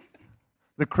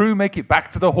 the crew make it back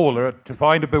to the hauler to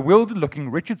find a bewildered-looking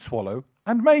Richard Swallow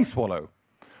and May Swallow,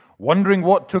 wondering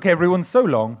what took everyone so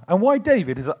long and why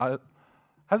David has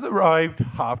arrived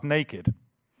half naked.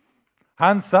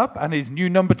 Hans Up and his new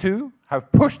number 2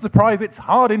 have pushed the privates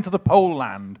hard into the pole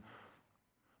land,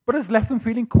 but has left them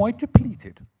feeling quite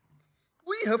depleted.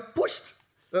 We have forced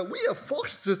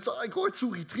the Thargoid to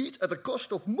retreat at the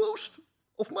cost of most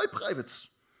of my privates.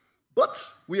 But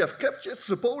we have captured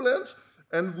the Poland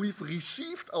and we've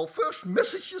received our first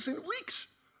messages in weeks.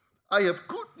 I have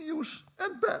good news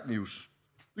and bad news.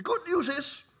 The good news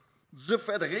is the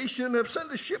Federation have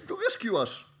sent a ship to rescue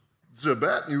us. The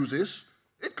bad news is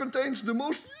it contains the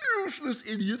most useless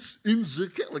idiots in the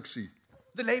galaxy.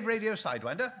 The Lave Radio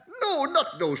Sidewinder? No,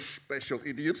 not those special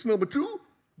idiots, number 2.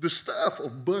 The staff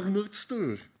of Barnard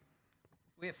Stir.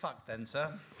 We're fucked then,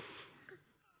 sir.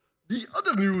 The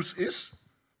other news is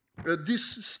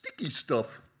this sticky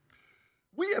stuff.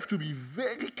 We have to be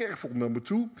very careful, number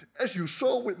 2, as you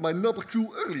saw with my number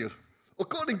 2 earlier.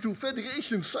 According to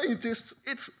Federation scientists,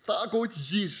 it's Thargoid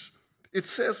jizz. It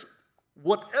says,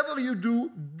 whatever you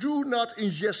do, do not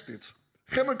ingest it.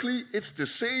 Chemically, it's the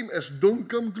same as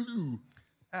Donkum glue.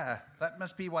 That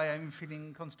must be why I'm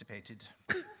feeling constipated.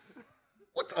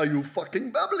 What are you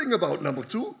fucking babbling about, number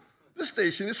 2? The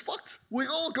station is fucked. We're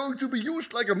all going to be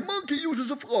used like a monkey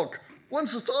uses a frog,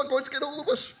 once the Thargoids get hold of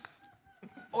us.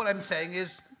 All I'm saying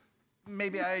is,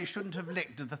 maybe I shouldn't have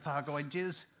licked the Thargoid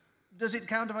jizz. Does it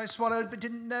count if I swallowed but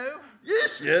didn't know?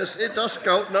 Yes, it does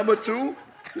count, number 2.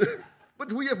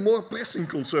 But we have more pressing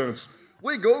concerns.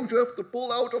 We're going to have to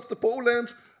pull out of the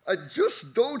Poland. I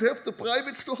just don't have the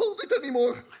privates to hold it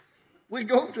anymore. We're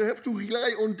going to have to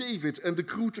rely on David and the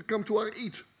crew to come to our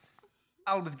aid.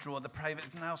 I'll withdraw the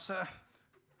privates now, sir.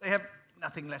 They have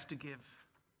nothing left to give.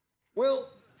 Well,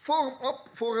 form up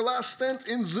for a last stand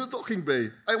in the docking bay.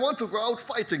 I want to go out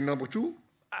fighting, number 2.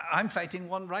 I'm fighting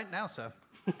one right now, sir.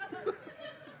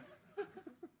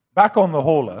 Back on the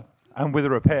hauler, and with a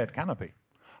repaired canopy,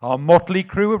 our motley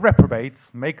crew of reprobates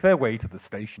make their way to the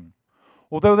station,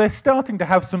 although they're starting to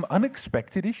have some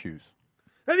unexpected issues.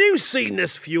 Have you seen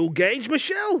this fuel gauge,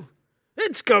 Michelle?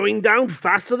 It's going down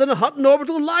faster than a Hutton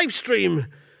orbital live stream.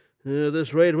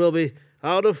 This rate will be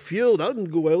out of fuel. That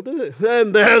didn't go well, did it?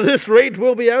 And this rate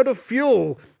will be out of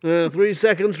fuel 3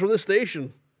 seconds from the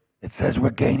station. It says we're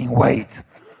gaining weight.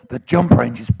 The jump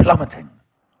range is plummeting.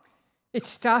 It's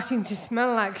starting to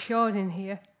smell like Sean in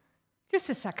here. Just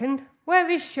a second. Where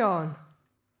is Sean?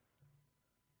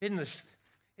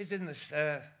 He's in the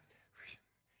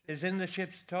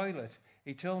ship's toilet.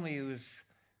 He told me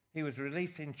he was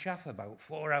releasing chaff about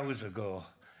 4 hours ago.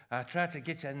 I tried to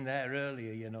get in there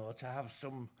earlier, to have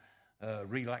some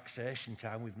relaxation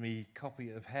time with me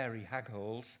copy of Hairy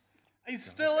Hagholes. He's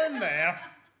still in there.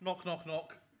 Knock, knock,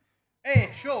 knock.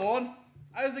 Hey, Sean,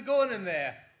 how's it going in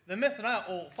there? They're missing out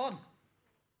all the fun.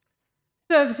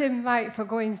 Serves him right for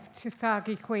going to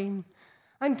Thargy Queen.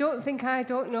 And don't think I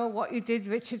don't know what you did,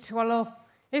 Richard Swallow.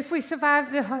 If we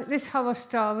survive this horror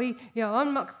story, you're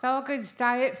on McThorgan's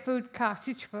diet food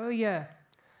cartridge for a year.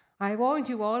 I warned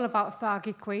you all about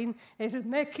Thargy Queen. It'll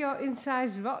make your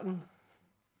insides rotten.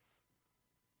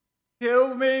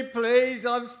 Kill me, please.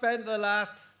 I've spent the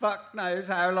last fuck knows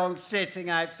how long shitting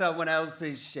out someone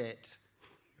else's shit.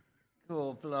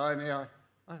 Oh, blimey, I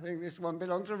think this one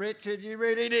belongs to Richard. You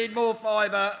really need more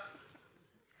fibre.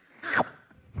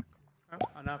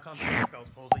 I now can't do spells,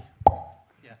 palsy.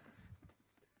 Yeah.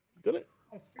 Got it?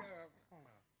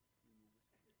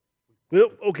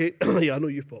 Yep, okay. Yeah, I know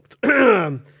you've popped.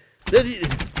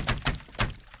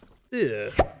 Yeah.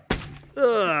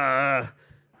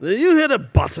 You hit a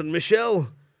button,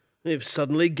 Michelle. You've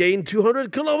suddenly gained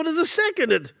 200 kilometers a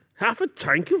second at half a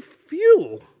tank of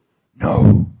fuel.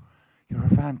 No, you're a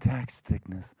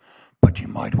fantasticness, but you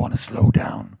might want to slow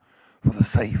down for the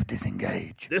safe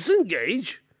disengage.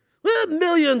 Disengage? We're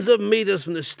millions of meters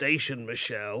from the station,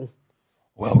 Michelle.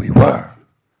 Well, we were.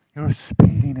 Your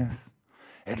speediness.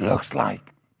 It looks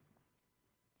like...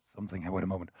 Wait a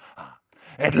moment.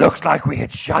 It looks like we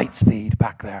hit shite speed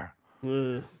back there.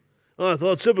 I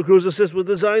thought Supercruise Assist was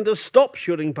designed to stop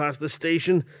shooting past the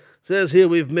station. Says here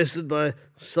we've missed it by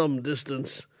some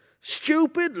distance.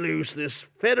 Stupid loose, this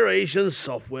Federation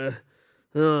software.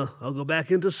 I'll go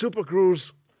back into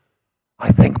Supercruise.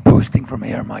 I think boosting from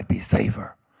here might be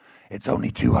safer. It's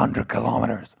only 200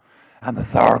 kilometers, and the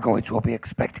Thargoids will be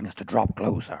expecting us to drop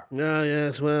closer.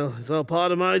 Yes, well, it's all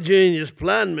part of my genius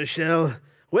plan, Michelle.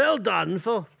 Well done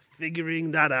for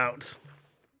figuring that out.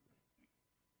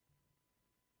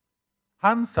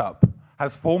 Hans Up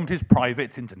has formed his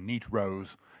privates into neat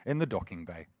rows in the docking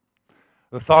bay.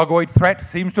 The Thargoid threat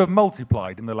seems to have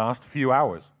multiplied in the last few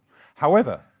hours.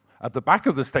 However, at the back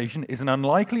of the station is an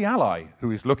unlikely ally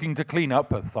who is looking to clean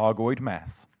up a Thargoid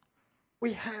mess.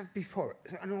 We have before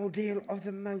us an ordeal of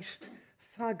the most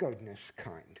Thargoidness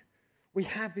kind. We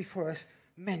have before us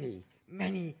many,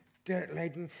 many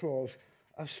dirt-laden floors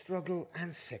of struggle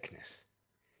and sickness.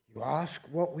 You ask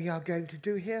what we are going to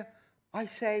do here? I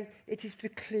say it is to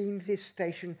clean this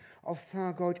station of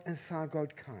Thargoid and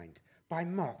Thargoid kind, by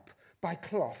mop, by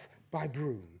cloth, by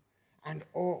broom, and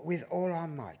with all our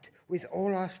might, with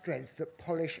all our strength that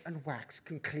polish and wax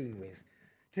can clean with,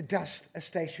 to dust a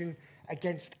station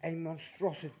against a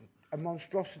monstrous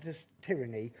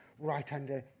tyranny right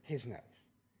under his nose.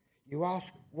 You ask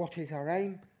what is our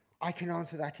aim? I can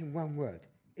answer that in one word.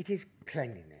 It is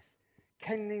cleanliness.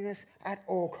 Cleanliness at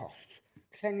all costs.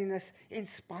 Cleanliness in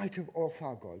spite of all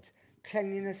Thargoids.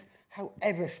 Cleanliness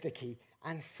however sticky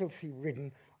and filthy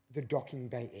ridden the docking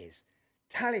bay is.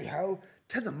 Tally-ho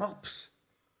to the mops.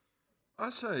 I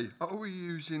say, are we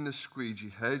using the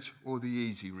squeegee head or the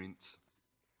easy rinse?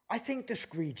 I think the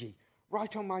squeegee.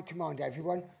 Right on my command,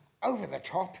 everyone. Over the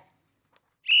top.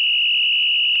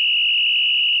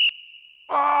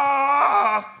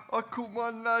 Ah! I caught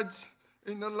my nads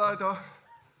in the ladder.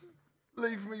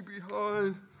 Leave me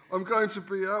behind. I'm going to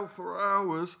be out for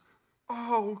hours.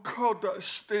 Oh, God, that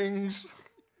stings.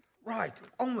 Right,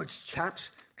 onwards, chaps.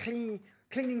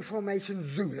 Cleaning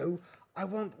formation Zulu. I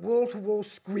want wall-to-wall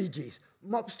squeegees,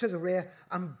 mops to the rear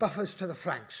and buffers to the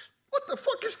flanks. What the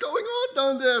fuck is going on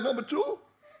down there, number two?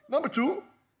 Number two?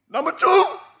 Number two!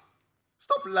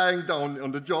 Stop lying down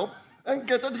on the job and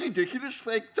get that ridiculous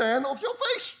fake tan off your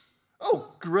face.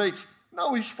 Oh, great.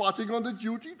 Now he's farting on the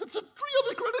duty. That's a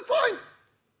 300 credit fine.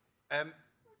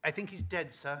 I think he's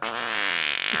dead, sir.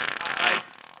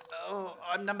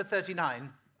 I'm number 39,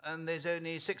 and there's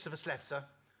only 6 of us left, sir.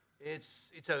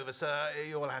 It's over, sir.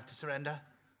 You all have to surrender.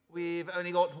 We've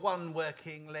only got 1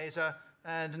 working laser,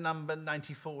 and number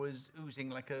 94 is oozing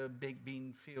like a big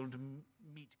bean field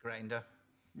meat grinder.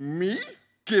 Me?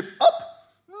 Give up?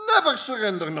 Never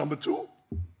surrender, number 2.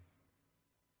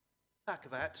 Fuck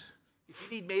that. If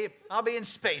you need me, I'll be in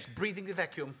space, breathing the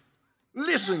vacuum.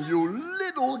 Listen, you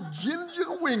little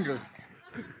ginger winger.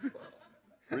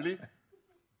 Really?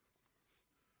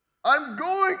 I'm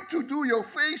going to do your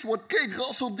face what Kate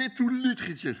Russell did to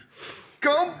Liedritje.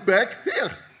 Come back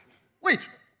here. Wait,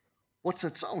 what's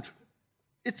that sound?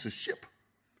 It's a ship.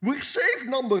 We're safe,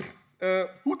 number...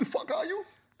 who the fuck are you?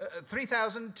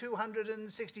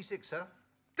 3,266, sir.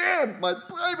 Damn, my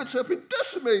privates have been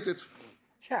decimated.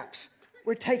 Chaps,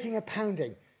 we're taking a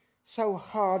pounding. So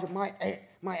hard my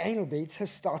anal beads have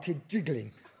started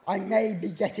jiggling. I may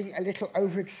be getting a little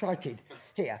overexcited.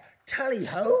 Here,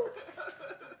 tally-ho.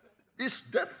 Is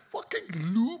that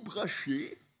fucking Lou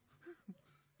Brachet?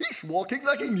 He's walking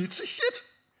like he needs a shit.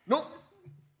 No,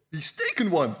 he's taken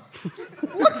one.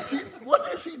 What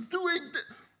is he doing?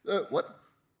 What?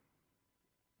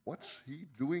 What's he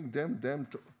doing them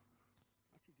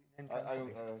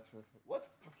what?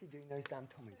 What's he doing those damn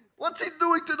Tommies? What's he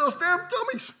doing to those damn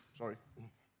Tommies? Sorry.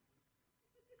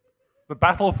 The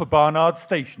battle for Barnard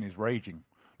Station is raging.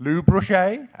 Lou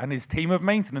Brochet and his team of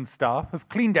maintenance staff have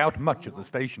cleaned out much of the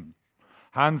station.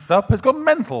 Hans Sup has gone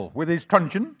mental with his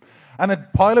truncheon, and a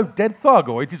pile of dead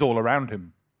Thargoids is all around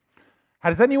him.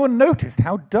 Has anyone noticed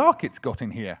how dark it's got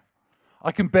in here?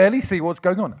 I can barely see what's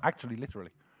going on. Actually,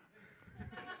 literally.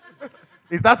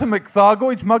 Is that a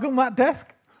McThargoid's mug on that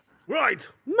desk? Right,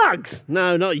 mugs.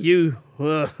 No, not you.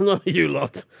 Not you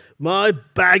lot. My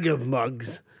bag of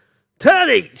mugs. Turn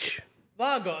each.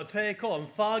 They've got to take on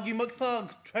Thargy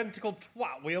McTharg, tentacle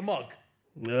twat with a mug.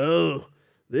 No,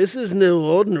 this is no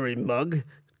ordinary mug.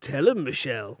 Tell him,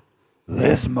 Michelle.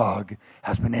 This mug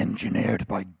has been engineered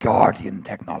by Guardian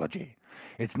technology.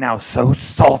 It's now so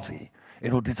salty,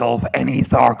 it'll dissolve any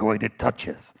Thargoid it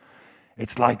touches.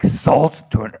 It's like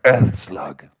salt to an earth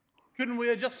slug. Couldn't we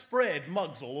have just sprayed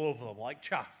mugs all over them like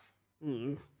chaff?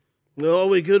 Or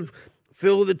we could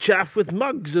fill the chaff with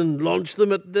mugs and launch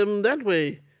them at them that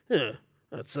way. Yeah,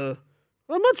 that's a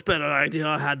much better idea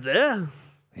I had there.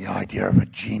 The idea of a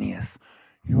genius,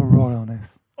 Your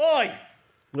Royalness. Oi!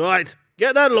 Right,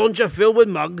 get that launcher filled with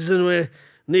mugs and we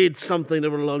need something to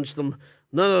launch them.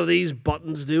 None of these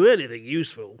buttons do anything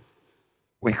useful.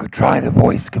 We could try the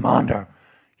voice, Commander.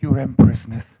 Your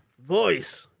Empressness.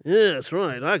 Voice? Yes,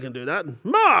 right, I can do that.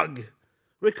 Mug!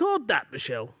 Record that,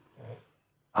 Michelle.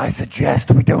 I suggest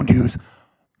we don't use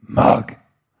mug.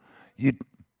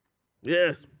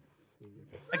 Yes.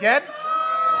 Again?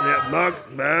 Yeah, mug.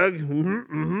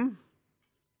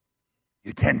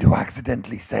 You tend to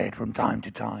accidentally say it from time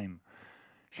to time.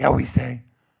 Shall we say,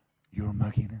 Your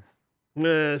Mugginess?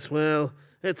 Yes, well,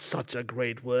 it's such a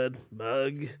great word.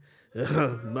 Mug.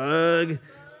 Mug.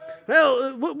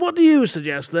 Well, what do you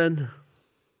suggest, then?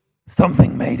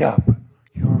 Something made up.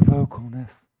 Your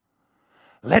Vocalness.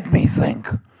 Let me think.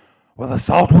 Well, the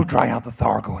salt will dry out the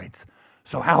Thargoids.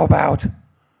 So how about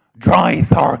dry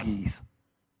Thargies?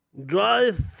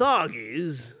 Dry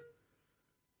Thargies?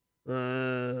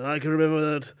 I can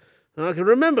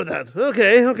remember that.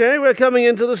 Okay, we're coming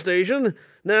into the station.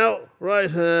 Now, right,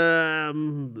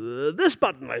 this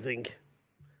button, I think.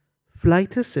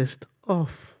 Flight assist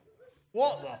off.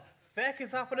 What the feck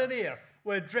is happening here?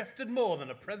 We're drifted more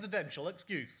than a presidential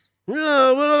excuse.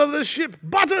 Oh, we're on the ship.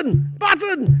 Button!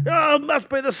 Oh, must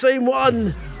be the same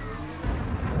one.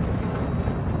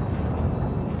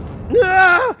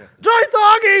 Ah! Dry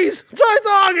Thargies!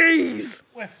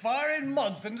 We're firing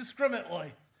mugs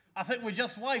indiscriminately. I think we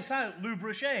just wiped out Lou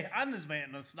Brochet and his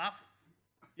maintenance staff.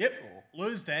 Yep,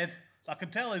 Lou's dead. I can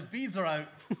tell his beads are out.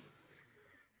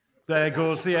 There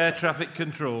goes the air traffic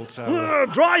control tower.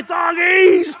 Dry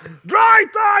Thargies!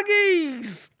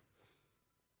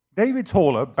 David's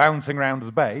hauler, bouncing around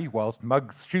the bay whilst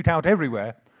mugs shoot out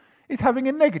everywhere, is having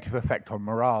a negative effect on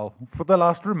morale for the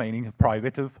last remaining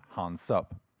private of Hans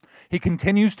Sup. He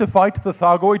continues to fight the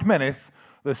Thargoid menace.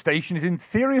 The station is in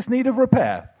serious need of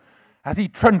repair as he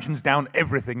truncheons down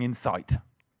everything in sight.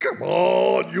 Come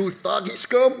on, you Thargy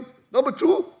scum. Number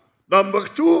two.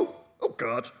 Oh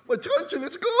God, my truncheon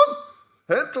is gone.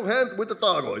 Hand to hand with the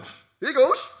Thargoids. Here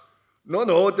goes.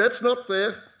 No, that's not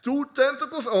fair. 2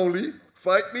 tentacles only.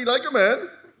 Fight me like a man.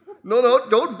 No,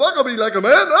 don't bugger me like a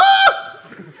man. Ah!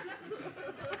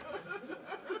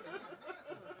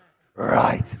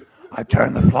 Right. I've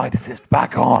turned the flight assist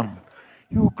back on.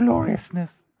 Your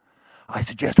gloriousness. I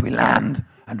suggest we land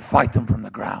and fight them from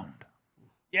the ground.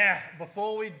 Yeah,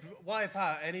 before we wipe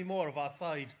out any more of our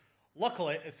side.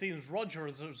 Luckily, it seems Roger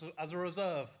is as a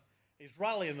reserve. He's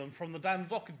rallying them from the damn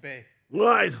docket bay.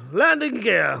 Right, landing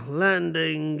gear.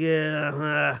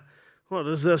 What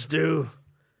does this do?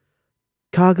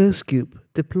 Cargo scoop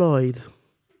deployed.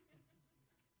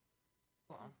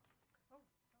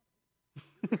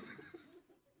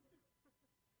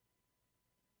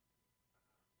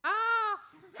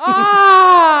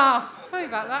 Sorry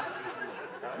about that.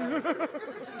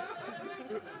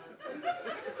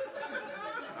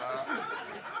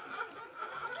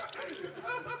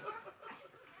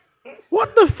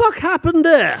 What the fuck happened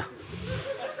there?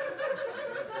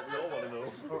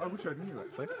 I wish I knew,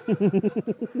 actually.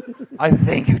 I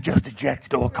think you just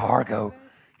ejected all cargo.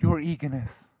 Your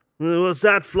eagerness. What's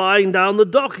that flying down the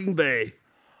docking bay?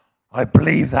 I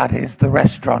believe that is the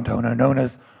restaurant owner known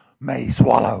as May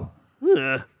Swallow.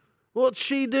 What's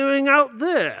she doing out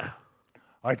there?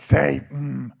 I'd say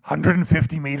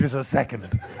 150 meters a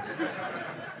second.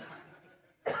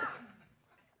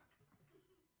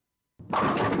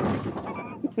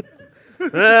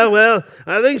 Well,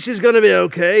 I think she's going to be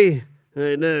okay.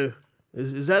 No.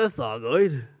 Is that a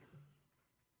Thargoid?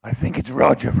 I think it's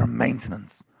Roger from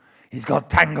maintenance. He's got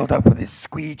tangled up with his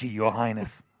squeegee, Your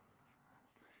Highness.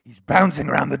 He's bouncing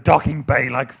around the docking bay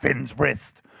like Finn's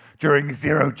wrist during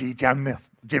zero-G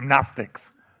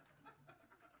gymnastics.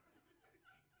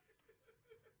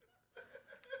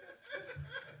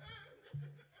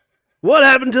 What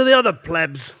happened to the other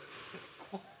plebs?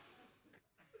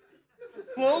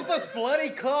 Close the bloody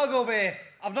cargo bay.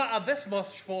 I've not had this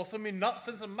much force in me nuts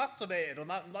since I masturbated on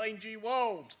that 9G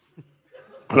world.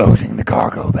 Closing the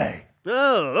cargo bay.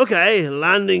 Oh, okay.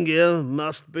 Landing gear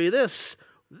must be this.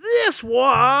 This one!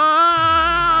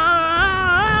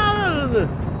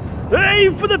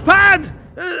 Aim for the pad!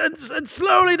 And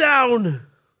slowly down!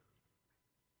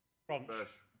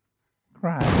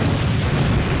 Right.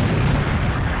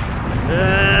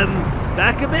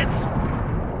 Back a bit.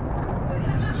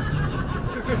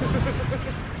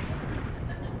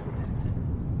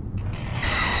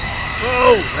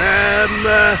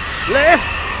 Left,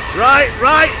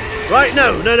 right,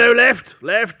 no,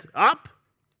 left, up,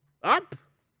 up.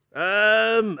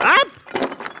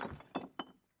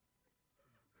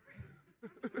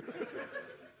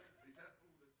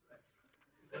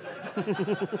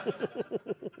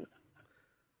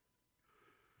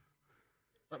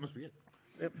 That must be it.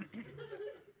 Yep.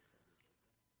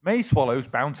 May Swallow's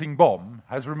bouncing bomb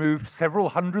has removed several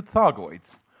hundred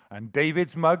Thargoids, and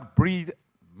David's mug-breathing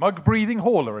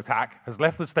hauler attack has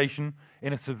left the station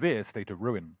in a severe state of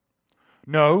ruin.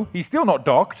 No, he's still not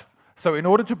docked, so in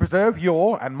order to preserve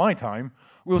your and my time,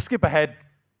 we'll skip ahead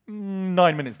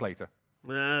 9 minutes later.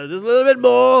 Just a little bit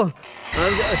more.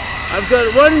 I've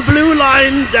got one blue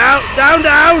line down.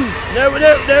 No,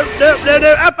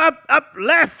 up,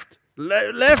 left.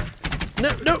 No,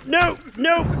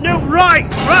 right.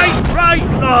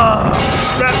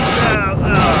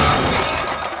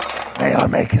 May I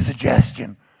make a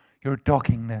suggestion? You're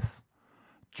docking this.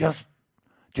 Just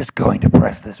going to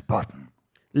press this button.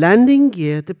 Landing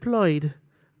gear deployed.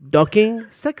 Docking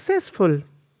successful.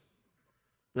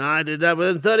 I did that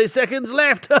within 30 seconds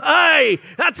left. Hey,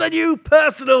 that's a new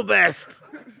personal best.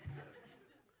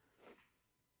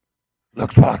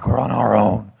 Looks like we're on our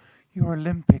own. Your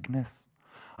Olympicness.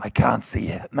 I can't see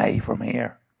it, May, from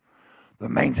here. The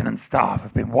maintenance staff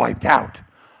have been wiped out.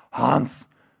 Hans,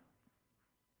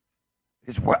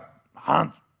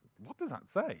 what does that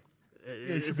say? Yeah,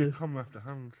 you should be coming after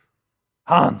Hans.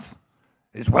 Hans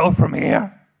is well from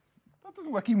here. That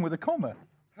doesn't work even with a comma.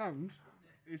 Hans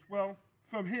is, well,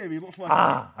 from here he looks like...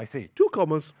 I see. 2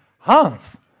 commas.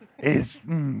 Hans is,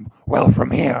 well from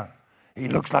here. He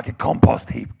looks like a compost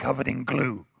heap covered in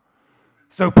glue.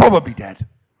 So probably dead.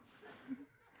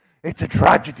 It's a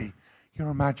tragedy,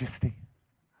 Your Majesty.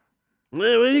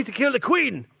 Well, we need to kill the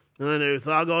Queen. I know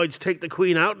Thargoids take the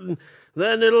Queen out, and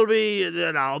then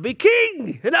I'll be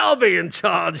king, and I'll be in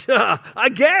charge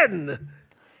again.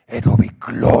 It'll be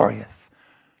glorious,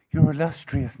 Your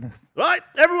Illustriousness. Right,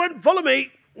 everyone, follow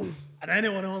me. And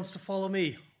anyone who wants to follow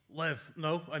me, live.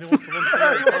 No, anyone who wants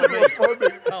to follow me.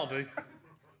 That'll do.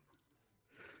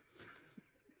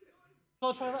 Shall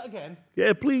I try that again?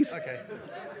 Yeah, please. Okay.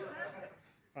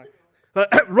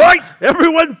 Right,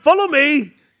 everyone, follow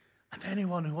me. And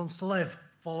anyone who wants to live,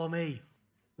 follow me.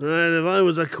 And if I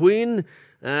was a queen,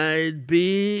 I'd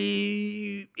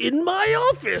be in my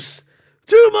office.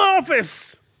 To my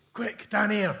office! Quick, down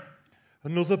here.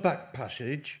 Another back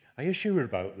passage. Are you sure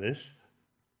about this?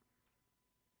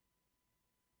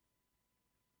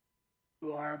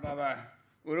 You are, Baba.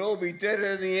 We'll all be dead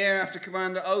in the air after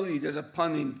Commander Odie does a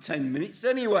pun in 10 minutes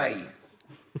anyway.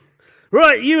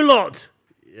 Right, you lot.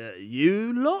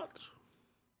 You lot?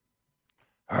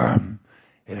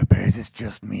 It appears it's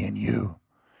just me and you.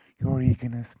 Your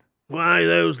egonist. Why,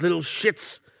 those little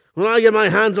shits. When I get my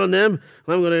hands on them,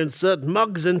 I'm going to insert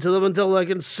mugs into them until I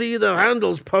can see the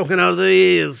handles poking out of their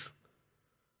ears.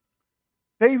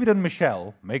 David and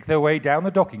Michelle make their way down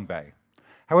the docking bay.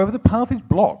 However, the path is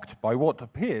blocked by what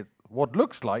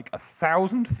looks like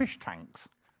 1,000 fish tanks.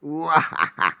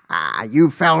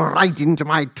 You fell right into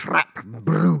my trap,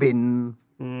 Brubin.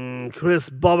 Chris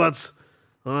Bobbert,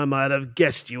 I might have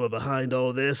guessed you were behind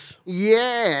all this.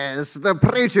 Yes, the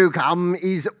protocum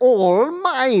is all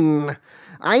mine.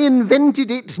 I invented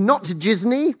it, not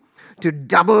Disney, to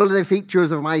double the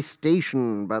features of my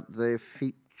station, but the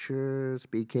features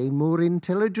became more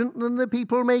intelligent than the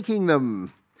people making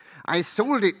them. I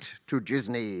sold it to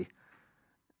Disney,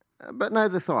 but now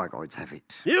the Thargoids have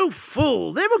it. You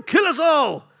fool! They will kill us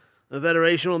all! The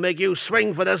Federation will make you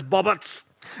swing for this, Bobberts.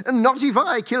 Not if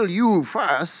I kill you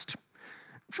first.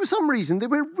 For some reason, they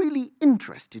were really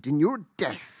interested in your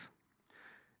death.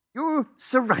 You're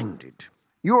surrounded.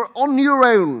 You're on your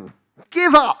own.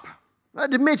 Give up.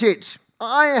 Admit it.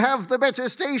 I have the better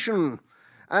station.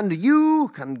 And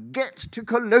you can get to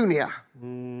Colonia.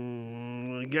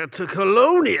 Get to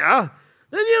Colonia?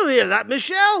 Did you hear that,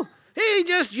 Michelle? He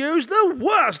just used the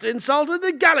worst insult in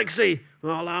the galaxy.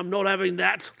 Well, I'm not having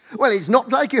that. Well, it's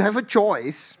not like you have a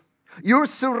choice. You're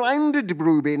surrounded,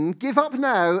 Brubin. Give up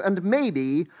now, and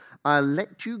maybe I'll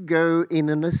let you go in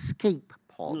an escape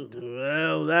pod.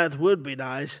 Well, that would be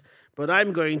nice. But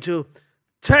I'm going to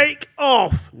take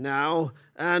off now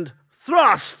and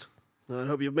thrust. I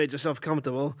hope you've made yourself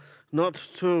comfortable. Not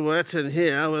too wet in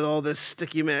here with all this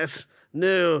sticky mess.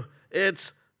 No,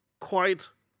 it's quite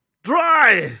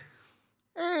dry.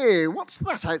 Hey, what's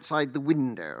that outside the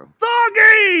window?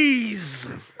 Thargies!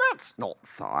 That's not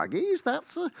Thargies,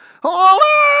 that's a...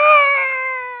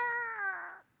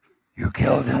 You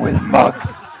killed him with mugs.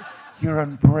 Your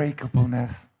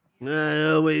unbreakableness. I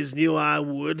always knew I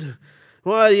would.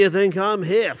 Why do you think I'm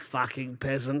here, fucking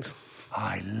peasant?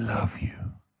 I love you.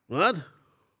 What?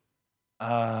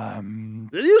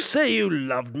 Did you say you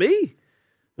loved me?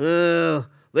 Well,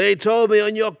 they told me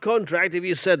on your contract if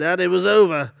you said that, it was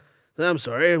over. I'm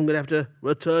sorry, I'm going to have to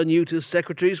return you to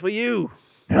secretaries for you.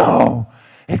 No,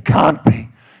 it can't be.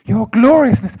 Your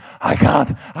gloriousness. I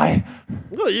can't.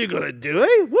 What are you going to do,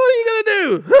 eh? What are you going to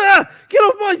do? Ha! Get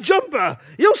off my jumper.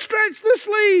 You'll stretch the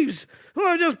sleeves.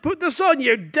 I'll just put this on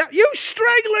you. You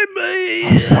strangling me.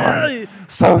 I'm sorry.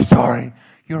 So sorry.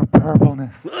 Your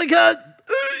purpleness. I can't.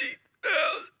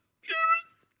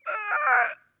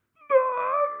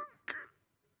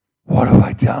 What have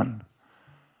I done?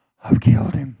 I've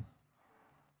killed him.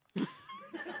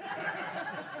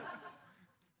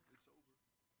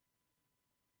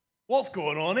 What's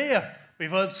going on here?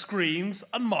 We've heard screams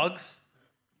and mugs.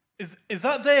 Is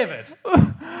that David?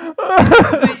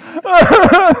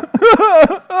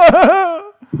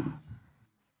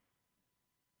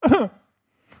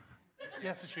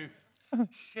 Yes, it's you.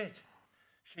 Shit.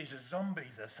 She's a zombie.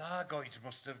 The Thargoids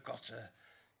must have got her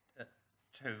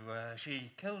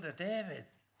she killed her David.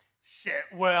 Shit,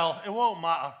 well, it won't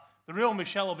matter. The real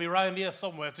Michelle will be round here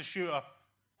somewhere to shoot her.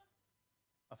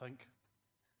 I think.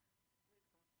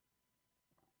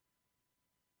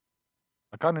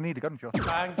 I kind of need a gunshot.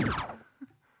 Bang.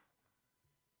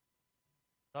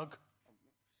 Doug?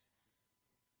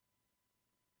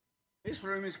 This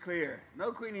room is clear.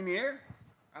 No queen in here.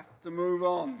 Have to move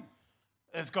on.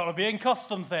 It's got to be in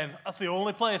customs then. That's the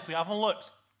only place we haven't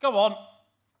looked. Go on.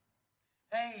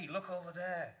 Hey, look over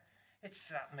there. It's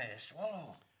that May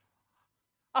Swallow.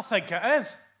 I think it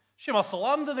is. She must have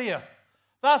landed here.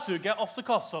 That's who get off to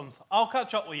customs. I'll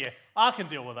catch up with you. I can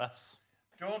deal with this.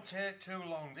 Don't take too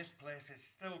long. This place is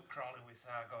still crawling with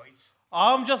Thargoids.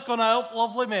 I'm just going to help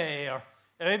lovely May here.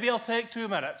 Maybe it'll take 2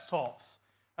 minutes, tops.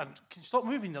 And can you stop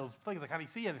moving those things? I can't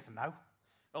see anything now.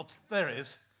 There it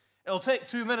is. It'll take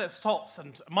 2 minutes, tops,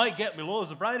 and it might get me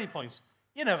loads of brownie points.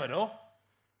 You never know.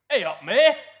 Hey up,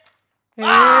 May!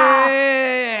 Yeah.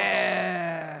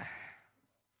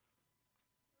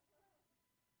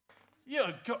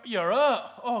 You're hurt.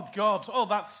 Oh, God. Oh,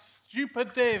 that's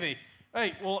stupid, Davy.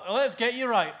 Hey, well, let's get you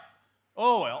right.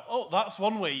 Oh, well. Oh, that's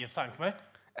one way you thank me.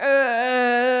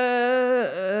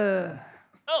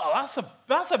 Oh,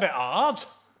 that's a bit hard.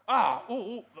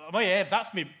 My head,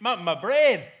 that's my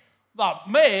brain. That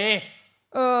me.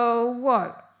 Oh,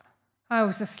 what? I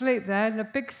was asleep there and a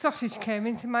big sausage came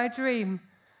into my dream.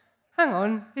 Hang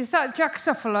on, is that Jack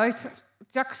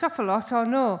Suffolot or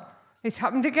no? It's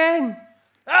happened again.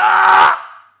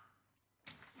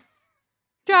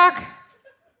 Jack,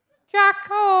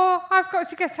 oh, I've got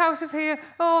to get out of here.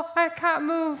 Oh, I can't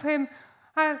move him.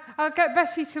 I'll get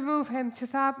Betty to move him to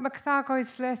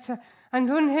McThargoid's later and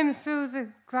run him through the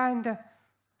grinder.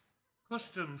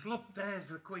 Customs, look, there's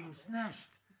the Queen's nest.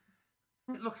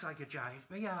 It looks like a giant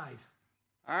beehive.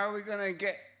 How are we gonna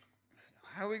get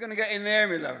in there,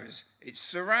 my lovers? It's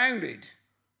surrounded.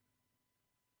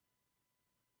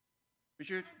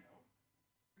 Richard?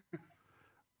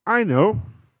 I know.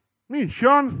 Me and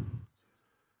Sean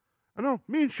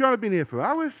have been here for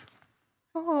hours.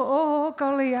 Oh,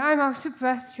 golly, I'm out of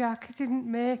breath, Jack. I didn't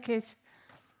make it.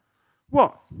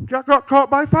 What? Jack got caught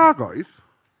by Thargoids?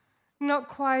 Not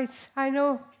quite. I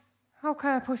know. How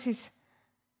can I put it?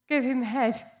 Give him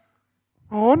head.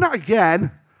 Oh, not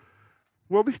again.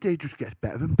 Well, this day just gets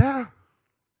better and better.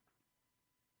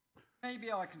 Maybe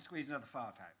I can squeeze another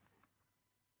fart out.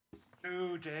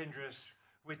 Too dangerous.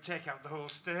 We'd take out the whole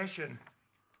station.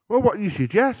 Well, what do you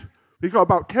suggest? We've got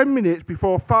about 10 minutes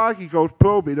before Fargy goes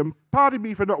probing, and pardon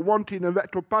me for not wanting a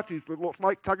rectal passage that looks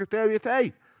like Sagittarius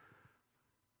A.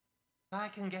 If I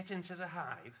can get into the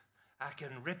hive, I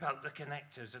can rip out the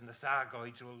connectors and the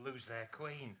Thargoids will lose their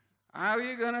queen. How are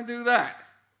you going to do that?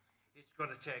 It's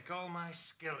going to take all my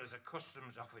skill as a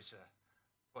customs officer,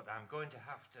 but I'm going to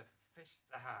have to fist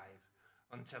the hive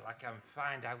until I can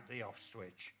find out the off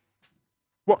switch.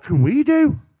 What can we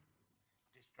do?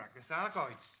 Distract the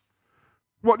Thargoids.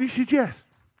 What do you suggest?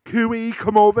 Cooey,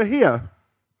 come over here?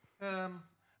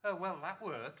 Well, that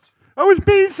worked. I was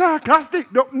being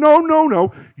sarcastic.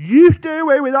 No. You stay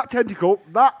away with that tentacle.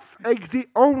 That's exit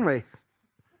only.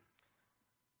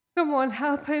 Someone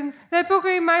help him. They're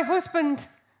buggering my husband.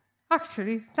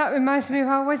 Actually, that reminds me of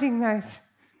our wedding night.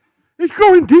 It's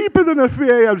going deeper than a 3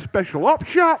 a.m. special ops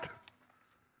shot.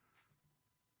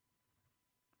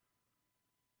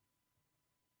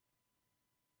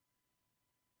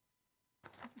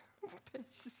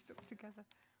 It's just stuck together.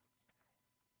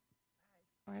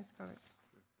 Where's got it?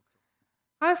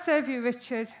 I'll save you,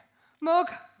 Richard.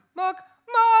 Mug!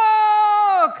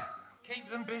 Keep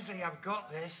them busy, I've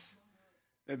got this.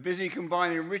 They're busy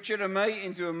combining Richard and May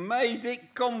into a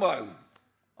May-Dick combo.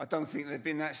 I don't think they've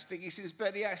been that sticky since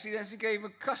Betty accidentally gave a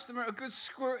customer a good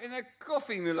squirt in her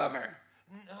coffee, my lover.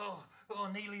 No,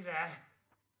 nearly there.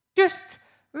 Just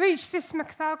reach this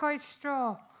McThargoid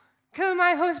straw. Kill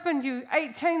my husband, you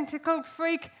 8-tentacled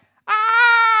freak.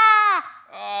 Ah!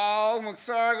 Oh,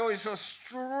 McThargoid saw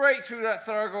straight through that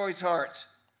Thargoid's heart.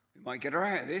 We might get her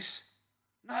out of this.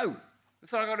 No, the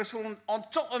Thargoid has fallen on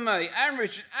top of me and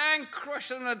Richard and crushed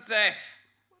them to death.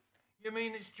 You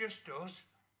mean it's just us?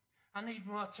 I need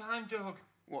more time, Doug.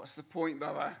 What's the point,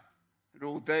 Baba? They're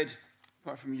all dead,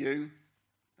 apart from you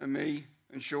and me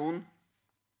and Sean.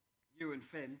 You and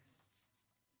Finn.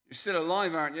 You're still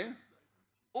alive, aren't you?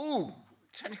 Ooh,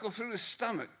 tentacle through the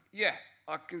stomach. Yeah,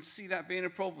 I can see that being a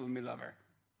problem, my lover.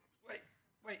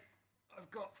 Wait,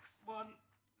 I've got one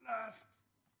last.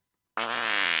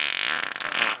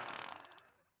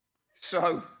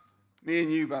 So, me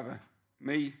and you, Baba.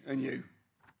 Me and you.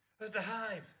 At the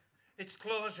hive. It's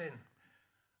closing.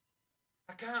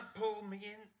 I can't pull me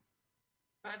in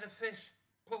by the fist.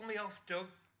 Pull me off, Doug.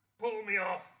 Pull me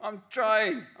off. I'm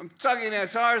trying. I'm tugging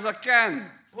as hard as I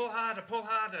can. Pull harder.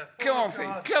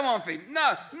 Come on, Finn.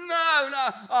 No.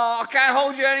 Oh, I can't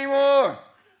hold you anymore.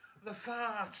 The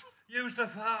fart. Use the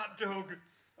fart, Doug.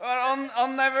 I'll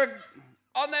never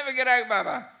get out,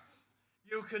 Baba.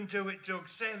 You can do it, Doug.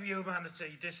 Save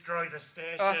humanity. Destroy the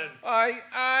station.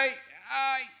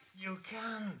 You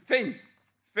can. Finn.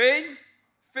 I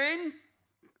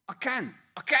can.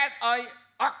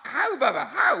 How, Baba?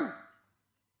 How?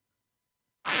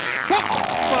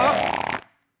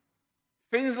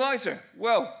 Finn's lighter.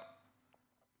 Well,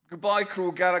 goodbye,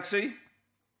 cruel galaxy.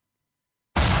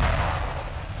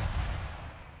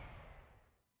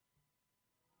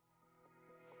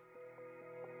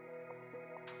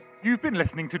 You've been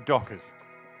listening to Dockers.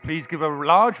 Please give a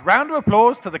large round of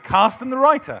applause to the cast and the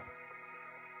writer.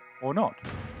 Or not.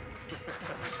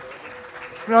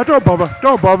 No, don't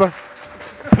bother.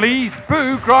 Please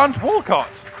boo Grant Walcott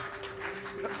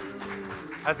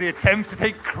as he attempts to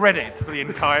take credit for the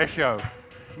entire show.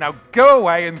 Now go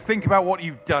away and think about what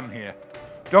you've done here.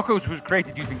 Dockers was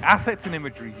created using assets and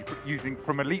imagery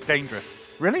from Elite Dangerous.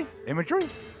 Really? Imagery?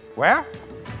 Where?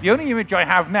 The only image I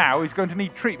have now is going to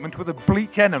need treatment with a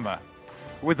bleach enema.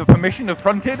 with the permission of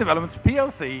Frontier Developments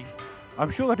PLC, I'm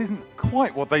sure that isn't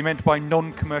quite what they meant by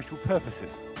non-commercial purposes.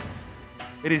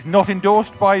 It is not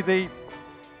endorsed by the...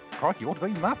 Crikey, what does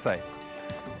even that say?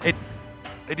 It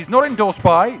is not endorsed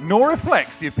by, nor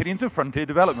reflects the opinions of Frontier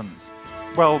Developments.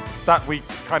 Well, that we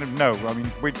kind of know. I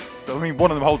mean,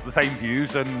 one of them holds the same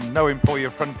views, and no employee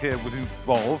of Frontier was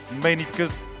involved, mainly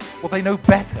because, well, they know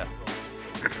better.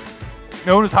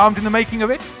 No one was harmed in the making of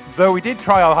it, though we did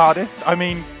try our hardest. I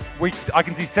mean, I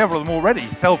can see several of them already,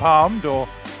 self-harmed or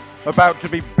about to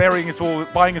be buying us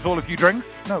all a few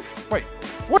drinks. No, wait,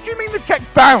 what do you mean the check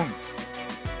bounced?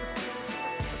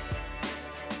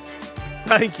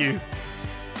 Thank you.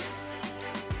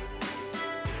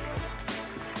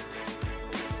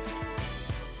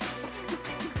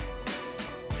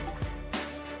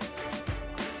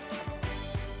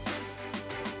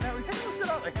 Now, is anyone still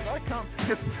out there? Because I can't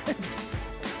see a thing.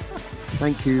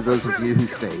 Thank you, those of you who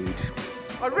stayed.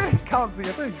 I really can't see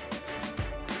a thing.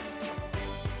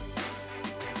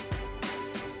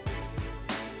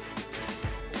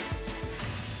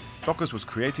 Dockers was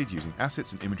created using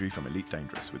assets and imagery from Elite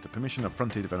Dangerous with the permission of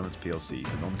Frontier Developments PLC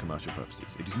for non-commercial purposes.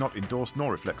 It is not endorsed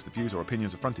nor reflects the views or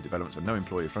opinions of Frontier Developments, and no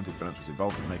employee of Frontier Developments was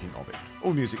involved in the making of it.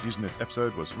 All music used in this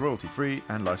episode was royalty-free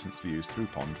and licensed for use through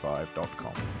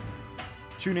pond5.com.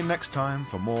 Tune in next time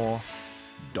for more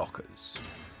Dockers.